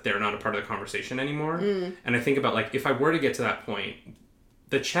fast that they're not a part of the conversation anymore, and I think about like if I were to get to that point,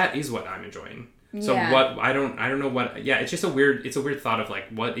 the chat is what I'm enjoying. So Yeah. what I don't know what. Yeah, it's just a weird thought of like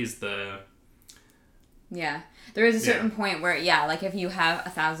what is the. Yeah. There is a certain point where, like if you have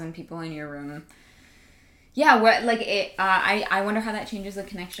 1,000 people in your room, what, like, it, I wonder how that changes the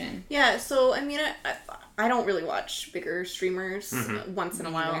connection. Yeah, so, I mean, I don't really watch bigger streamers. Once in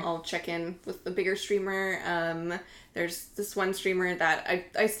a while, either. I'll check in with the bigger streamer. There's this one streamer that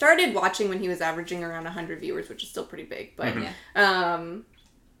I started watching when he was averaging around 100 viewers, which is still pretty big, but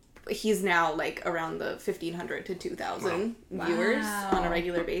he's now, like, around the 1,500 to 2,000 viewers on a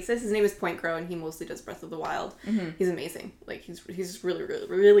regular basis. His name is Point Crow, and he mostly does Breath of the Wild. He's amazing. Like, he's really, really,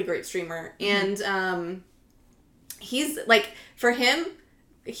 really great streamer. And, he's, like, for him,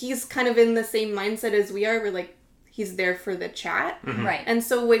 he's kind of in the same mindset as we are, where, like, he's there for the chat. Right. And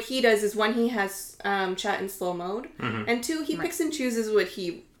so what he does is, one, he has chat in slow mode, and two, he picks and chooses what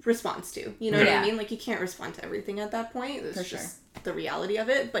he responds to. You know what I mean? Like, you can't respond to everything at that point. It's just the reality of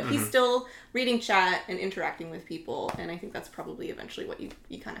it. But he's still reading chat and interacting with people, and I think that's probably eventually what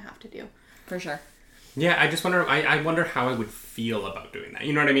you kind of have to do. For sure. Yeah, I just wonder. I wonder how I would feel about doing that.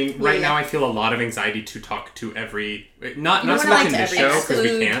 You know what I mean? Right now, I feel a lot of anxiety to talk to every not so much in this show because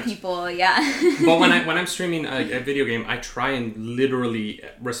we can't. People, But when I'm streaming a video game, I try and literally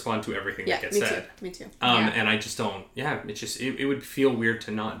respond to everything that gets said. Me too. And I just don't. Yeah, it's just it would feel weird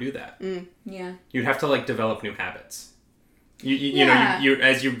to not do that. Yeah. You'd have to like develop new habits. You know, you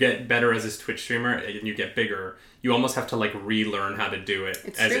as you get better as a Twitch streamer and you get bigger, you almost have to like relearn how to do it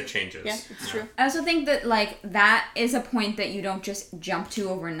it changes. Yeah, it's true. I also think that like that is a point that you don't just jump to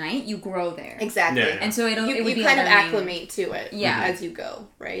overnight. You grow there. Exactly. Yeah. And so it would You be kind of learning. acclimate to it as you go,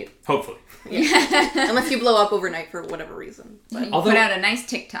 right? Hopefully. Unless you blow up overnight for whatever reason. But. You put out a nice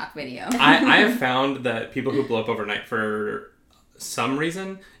TikTok video. I have found that people who blow up overnight for some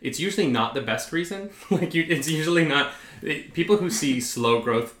reason, it's usually not the best reason. It's usually not. People who see slow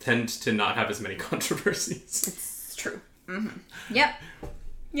growth tend to not have as many controversies. It's true. Yep.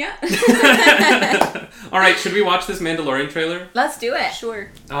 Yeah. All right, should we watch this Mandalorian trailer? Let's do it.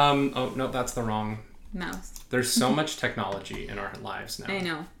 Sure. Oh no, that's the wrong. Mouse. There's so much technology in our lives now. I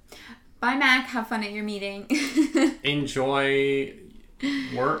know. Bye, Mac. Have fun at your meeting. Enjoy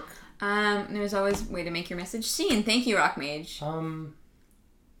work. There's always a way to make your message seen. Thank you, Rock Mage.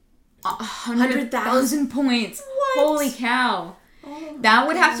 100,000 points. What? Holy cow. Oh, That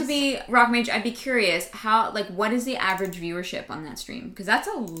would have to be Rock Mage. I'd be curious how, like, what is the average viewership on that stream? Because that's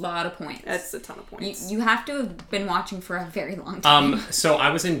a lot of points. That's a ton of points. You have to have been watching for a very long time. So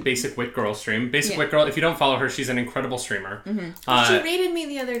I was in Basic Wit Girl stream. Basic Wit Girl, if you don't follow her, she's an incredible streamer. She rated me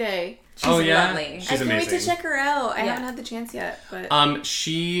the other day. She's She's lovely. I can't amazing. wait to check her out. I haven't had the chance yet, but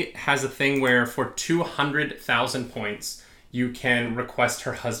She has a thing where for 200,000 points, you can request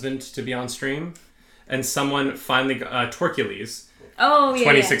her husband to be on stream. And someone finally, Twerkules, Oh, yeah.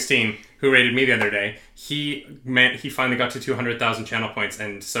 2016, who rated me the other day, he finally got to 200,000 channel points,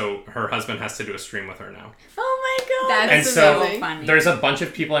 and so her husband has to do a stream with her now. oh my god, That's And so so funny. there's a bunch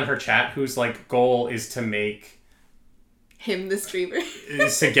of people in her chat whose like goal is to make him the streamer.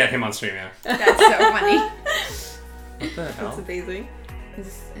 is to get him on stream. Yeah. That's so funny. What the hell? That's amazing. Is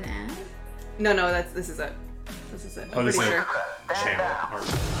this an ad? No, this is it. This is it. I'm Oh, this is pretty a sure. channel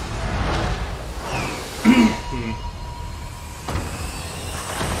art.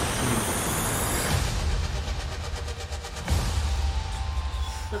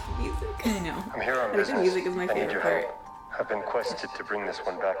 Love the music. I know. I'm here on I think the business. music is my I need favorite your part. help. I've been quested to bring this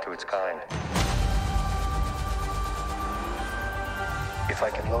one back to its kind. If I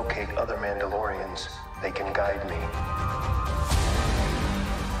can locate other Mandalorians, they can guide me.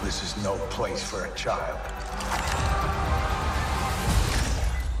 This is no place for a child.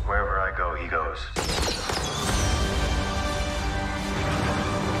 Wherever I go, he goes.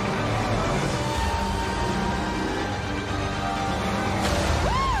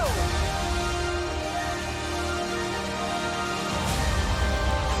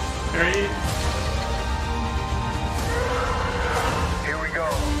 Ready? Here we go.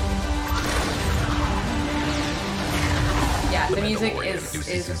 Yeah, the music Mandalorian. is New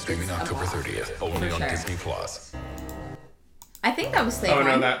season streaming a October bop. 30th, only For on sure. Disney Plus. I think that was Slave Oh, One.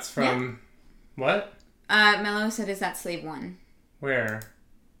 no, that's from... What? Mello said, "Is that Slave One?" Where?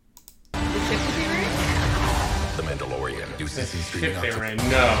 The ship that they were in? The Mandalorian. New season Ship streaming they October. were in.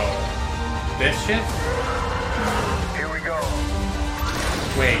 No. This ship? Here we go.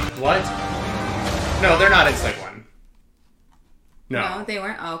 Wait, what? No, they're not in Slave One. No. No, they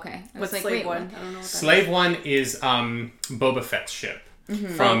weren't. Oh, okay. I was What's like, Slave wait, One? what? I don't know what that Slave One is Boba Fett's ship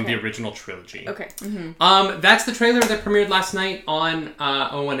from Okay. the original trilogy. is. Okay. That's the trailer that premiered last night on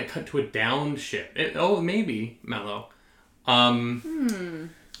when it cut to a downed ship. Maybe Mello. That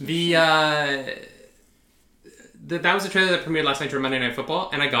was a trailer that premiered last night during Monday Night Football,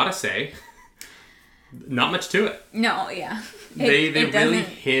 and I gotta say, not much to it. No, yeah. They It really doesn't-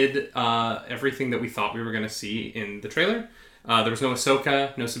 hid everything that we thought we were gonna see in the trailer. There was no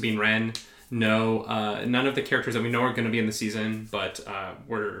Ahsoka, no Sabine Wren, no none of the characters that we know are gonna be in the season, but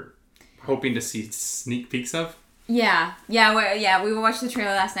we're hoping to see sneak peeks of. Yeah, we watched the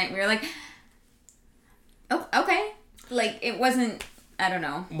trailer last night. We were like, oh, okay. Like, it wasn't, I don't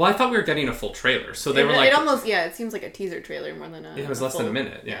know. Well, I thought we were getting a full trailer, so they were It like, almost, it seems like a teaser trailer more than a. it was less than a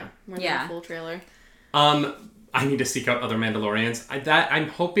minute. Yeah. More than Yeah. a full trailer. I need to seek out other Mandalorians. I'm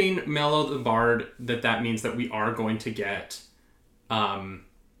hoping Mello the Bard that means that we are going to get, the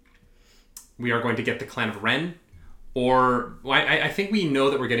Clan of Ren, or I think we know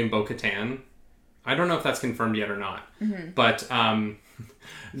that we're getting Bo-Katan. I don't know if that's confirmed yet or not, but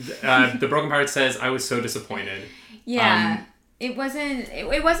the Broken Pirate says I was so disappointed. Yeah. It wasn't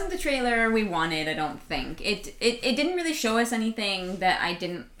the trailer we wanted, I don't think. It didn't really show us anything that I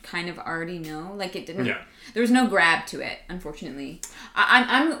didn't kind of already know. Like, it didn't. Yeah. There was no grab to it, unfortunately.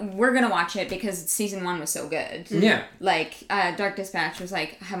 We're gonna watch it because season 1 was so good. Yeah. Like, Dark Dispatch was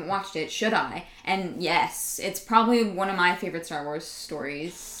like, I haven't watched it, should I? And yes, it's probably one of my favorite Star Wars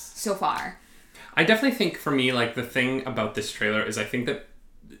stories so far. I definitely think for me, like, the thing about this trailer is I think that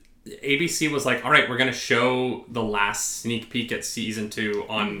ABC was like, all right, we're going to show the last sneak peek at season 2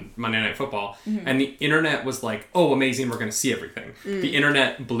 on Monday Night Football. And the internet was like, oh, amazing, we're going to see everything. The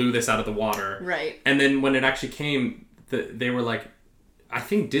internet blew this out of the water. Right. And then when it actually came, they were like, I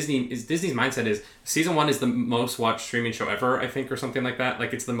think Disney's mindset is season 1 is the most watched streaming show ever, I think, or something like that.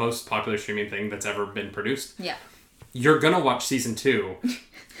 Like, it's the most popular streaming thing that's ever been produced. Yeah. You're going to watch season 2.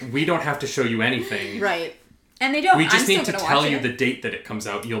 We don't have to show you anything. Right. And they don't. We just I'm need still to gonna tell watch you it. the date that it comes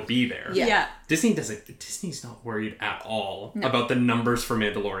out. You'll be there. Yeah. Disney's not worried at all about the numbers for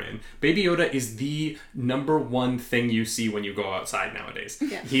Mandalorian. Baby Yoda is the number one thing you see when you go outside nowadays.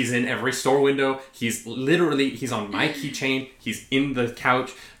 Yeah. He's in every store window. He's on my keychain. He's in the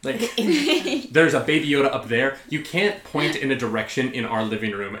couch. Like, there's a Baby Yoda up there. You can't point in a direction in our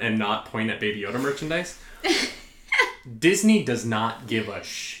living room and not point at Baby Yoda merchandise. Disney does not give a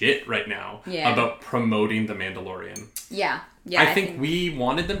shit right now about promoting The Mandalorian. Yeah. I think we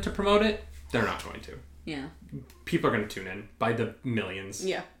wanted them to promote it. They're not going to. Yeah. People are going to tune in by the millions.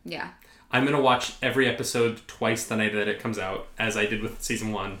 Yeah. Yeah. I'm going to watch every episode twice the night that it comes out, as I did with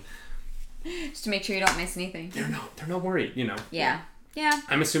season 1. Just to make sure you don't miss anything. They're not worried, you know. Yeah. Yeah.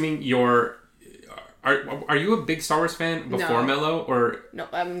 I'm assuming are you a big Star Wars fan before No. Mello, or No,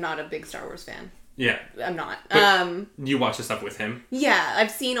 I'm not a big Star Wars fan. yeah? I'm not. But you watch the stuff with him. Yeah, I've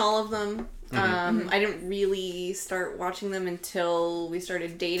seen all of them. Mm-hmm. I didn't really start watching them until we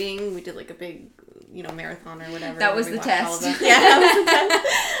started dating. We did like a big, marathon or whatever. That was where we the watched all of test. them. Yeah, that was the test.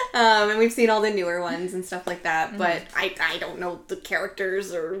 And we've seen all the newer ones and stuff like that. But I don't know the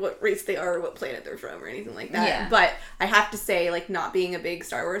characters or what race they are or what planet they're from or anything like that. Yeah. But I have to say, like, not being a big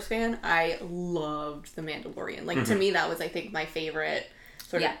Star Wars fan, I loved The Mandalorian. Like, to me, that was, I think, my favorite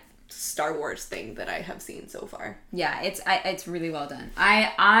sort of Star Wars thing that I have seen so far. Yeah, it's really well done.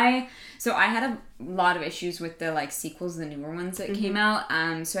 So I had a lot of issues with the like sequels, the newer ones that came out.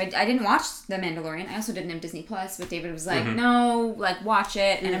 So I didn't watch The Mandalorian. I also didn't have Disney Plus, but David was like, no, like watch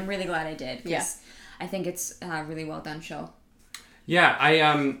it, and I'm really glad I did because I think it's a really well done show. Yeah, I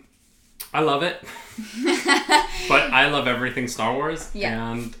love it, but I love everything Star Wars,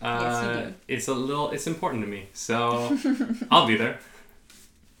 and Yes, you do. it's important to me, so I'll be there.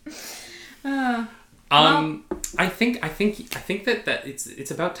 I think that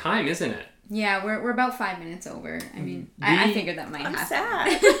it's about time, isn't it? Yeah, we're about 5 minutes over. I mean, I figured that might I'm happen.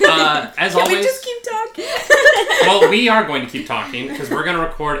 sad. As Can always, we just keep talking? well, we are going to keep talking because we're going to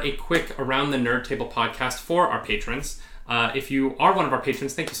record a quick Around the Nerd Table podcast for our patrons. If you are one of our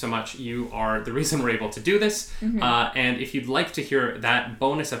patrons, thank you so much. You are the reason we're able to do this. And if you'd like to hear that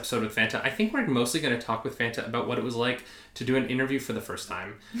bonus episode with Fanta, I think we're mostly going to talk with Fanta about what it was like to do an interview for the first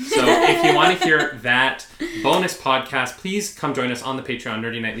time. So if you want to hear that bonus podcast, please come join us on the Patreon,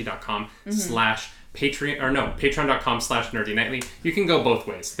 patreon.com/nerdynightly. You can go both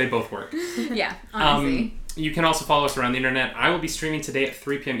ways. They both work. Yeah, honestly. You can also follow us around the internet. I will be streaming today at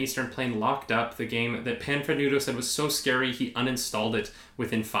 3 p.m. Eastern playing Locked Up, the game that Panfrenudo said was so scary he uninstalled it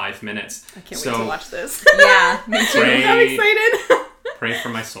within 5 minutes. I can't wait to watch this. Yeah, me too. I'm excited. Pray for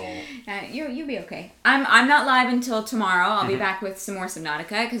my soul. You'll be okay. I'm not live until tomorrow. I'll be back with some more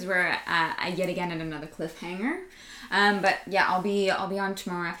Subnautica because we're yet again at another cliffhanger. But yeah, I'll be on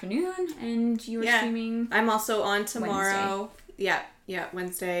tomorrow afternoon, and you're streaming. I'm also on tomorrow.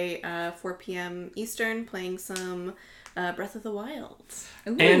 Wednesday, 4 p.m. Eastern, playing some Breath of the Wild.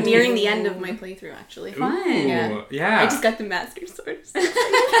 Ooh. And nearing the end of my playthrough, actually. Fun. Yeah. I just got the Master Sword.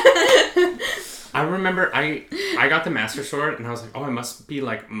 I remember I got the Master Sword, and I was like, oh, I must be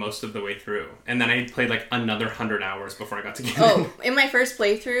like most of the way through. And then I played like another 100 hours before I got to get it. In my first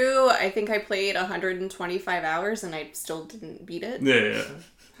playthrough, I think I played 125 hours, and I still didn't beat it. Yeah.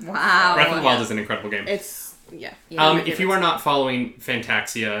 Wow. Breath of the Wild is an incredible game. If you are not following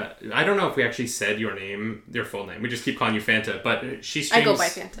Fantaxia, I don't know if we actually said your full name. We just keep calling you Fanta, but she streams. I go by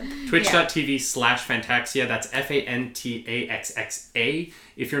Fanta. Twitch.tv/Fantaxia. That's FANTAXXA.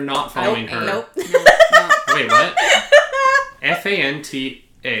 If you're not following her. Nope. Wait, what?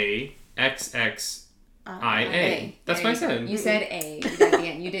 FANTAXXIA. That's what I said. You said A at the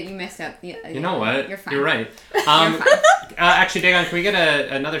end. You messed up. You know what? You're fine. You're right. You're fine. Actually, Dagon, can we get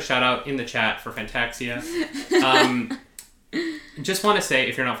another shout out in the chat for Fantaxia? Just want to say,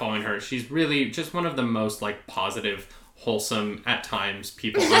 if you're not following her, she's really just one of the most like positive, wholesome at times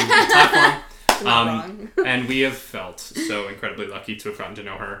people on the platform. And we have felt so incredibly lucky to have gotten to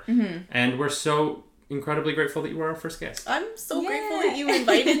know her, and we're so incredibly grateful that you were our first guest. I'm so grateful that you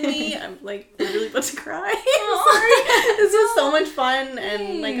invited me. I'm like literally about to cry. I'm sorry. This was so much fun,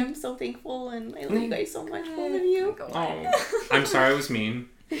 and like I'm so thankful, and I love you guys so much, both of you. Oh, I'm sorry I was mean.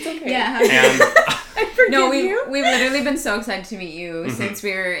 It's okay. Yeah. And I forgive you. we've literally been so excited to meet you since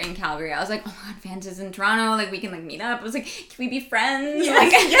we were in Calgary. I was like, oh my god, Fanta's in Toronto. Like, we can like meet up. I was like, can we be friends?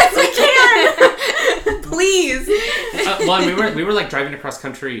 Yes, we can. Please. We were like driving across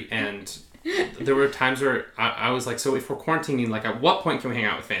country, and there were times where I was like, so if we're quarantining, like at what point can we hang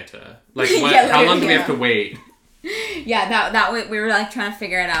out with Fanta? Like, how long do we have to wait? Yeah, that we were like trying to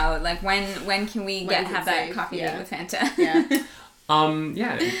figure it out. Like, when can we have that coffee date with Fanta? Yeah.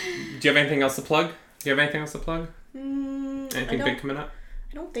 Do you have anything else to plug? Anything big coming up?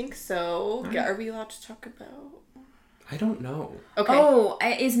 I don't think so. Right. Yeah, are we allowed to talk about? I don't know. Okay. Oh,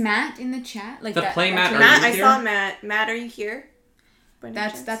 is Matt in the chat? Like The play Matt, Matt, are you I here? saw Matt. Matt, are you here?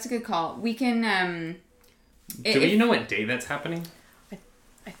 That's a good call. We can Do we know what day that's happening?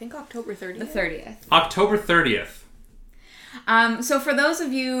 I think October 30th. the 30th. October 30th. So for those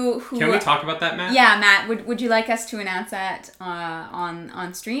of you who Can we talk about that, Matt? Yeah, Matt, would you like us to announce that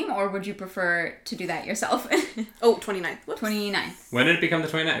on stream, or would you prefer to do that yourself? 29th. Whoops. 29th. When did it become the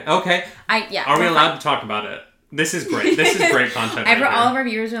 29th? Okay. Are we allowed to talk about it? This is great. This is great content. All of our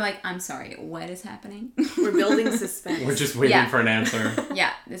viewers are like, I'm sorry, what is happening? We're building suspense. We're just waiting for an answer.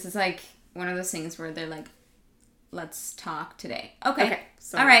 Yeah, this is like one of those things where they're like, let's talk today. Okay.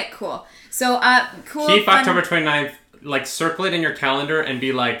 All right, cool. So, cool. Keep October 29th, like, circle it in your calendar and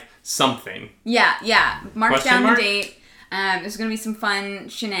be like, something. Yeah. Mark down the date. There's gonna be some fun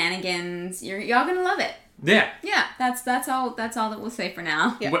shenanigans. Y'all gonna love it. Yeah. Yeah, that's all that we'll say for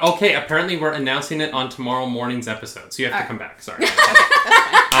now. Yeah. Okay, apparently we're announcing it on tomorrow morning's episode, so you have to come back. Sorry.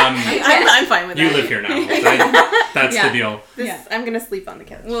 I'm fine with that. You live here now. That's the deal. I'm gonna sleep on the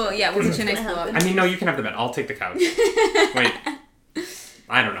couch. Well, yeah, we'll get you a nice blow up. I mean, no, you can have the bed. I'll take the couch. Wait.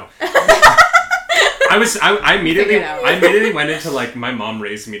 I don't know. I immediately went into like, my mom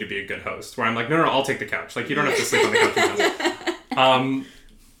raised me to be a good host, where I'm like, no, I'll take the couch. Like, you don't have to sleep on the couch.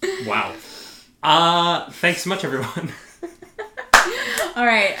 Wow. Thanks so much, everyone. All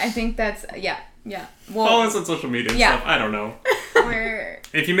right, I think that's yeah. Well, follow us on social media and stuff. I don't know.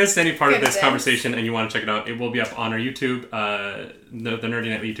 If you missed any part of this conversation and you want to check it out, it will be up on our YouTube, the Nerdy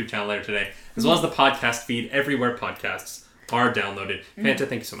Nightly YouTube channel later today, as well as the podcast feed everywhere podcasts are downloaded. Fanta,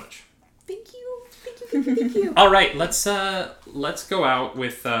 thank you so much. Thank you. All right, let's go out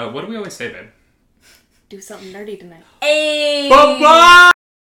with what do we always say, babe? Do something nerdy tonight. Hey. Bye-bye.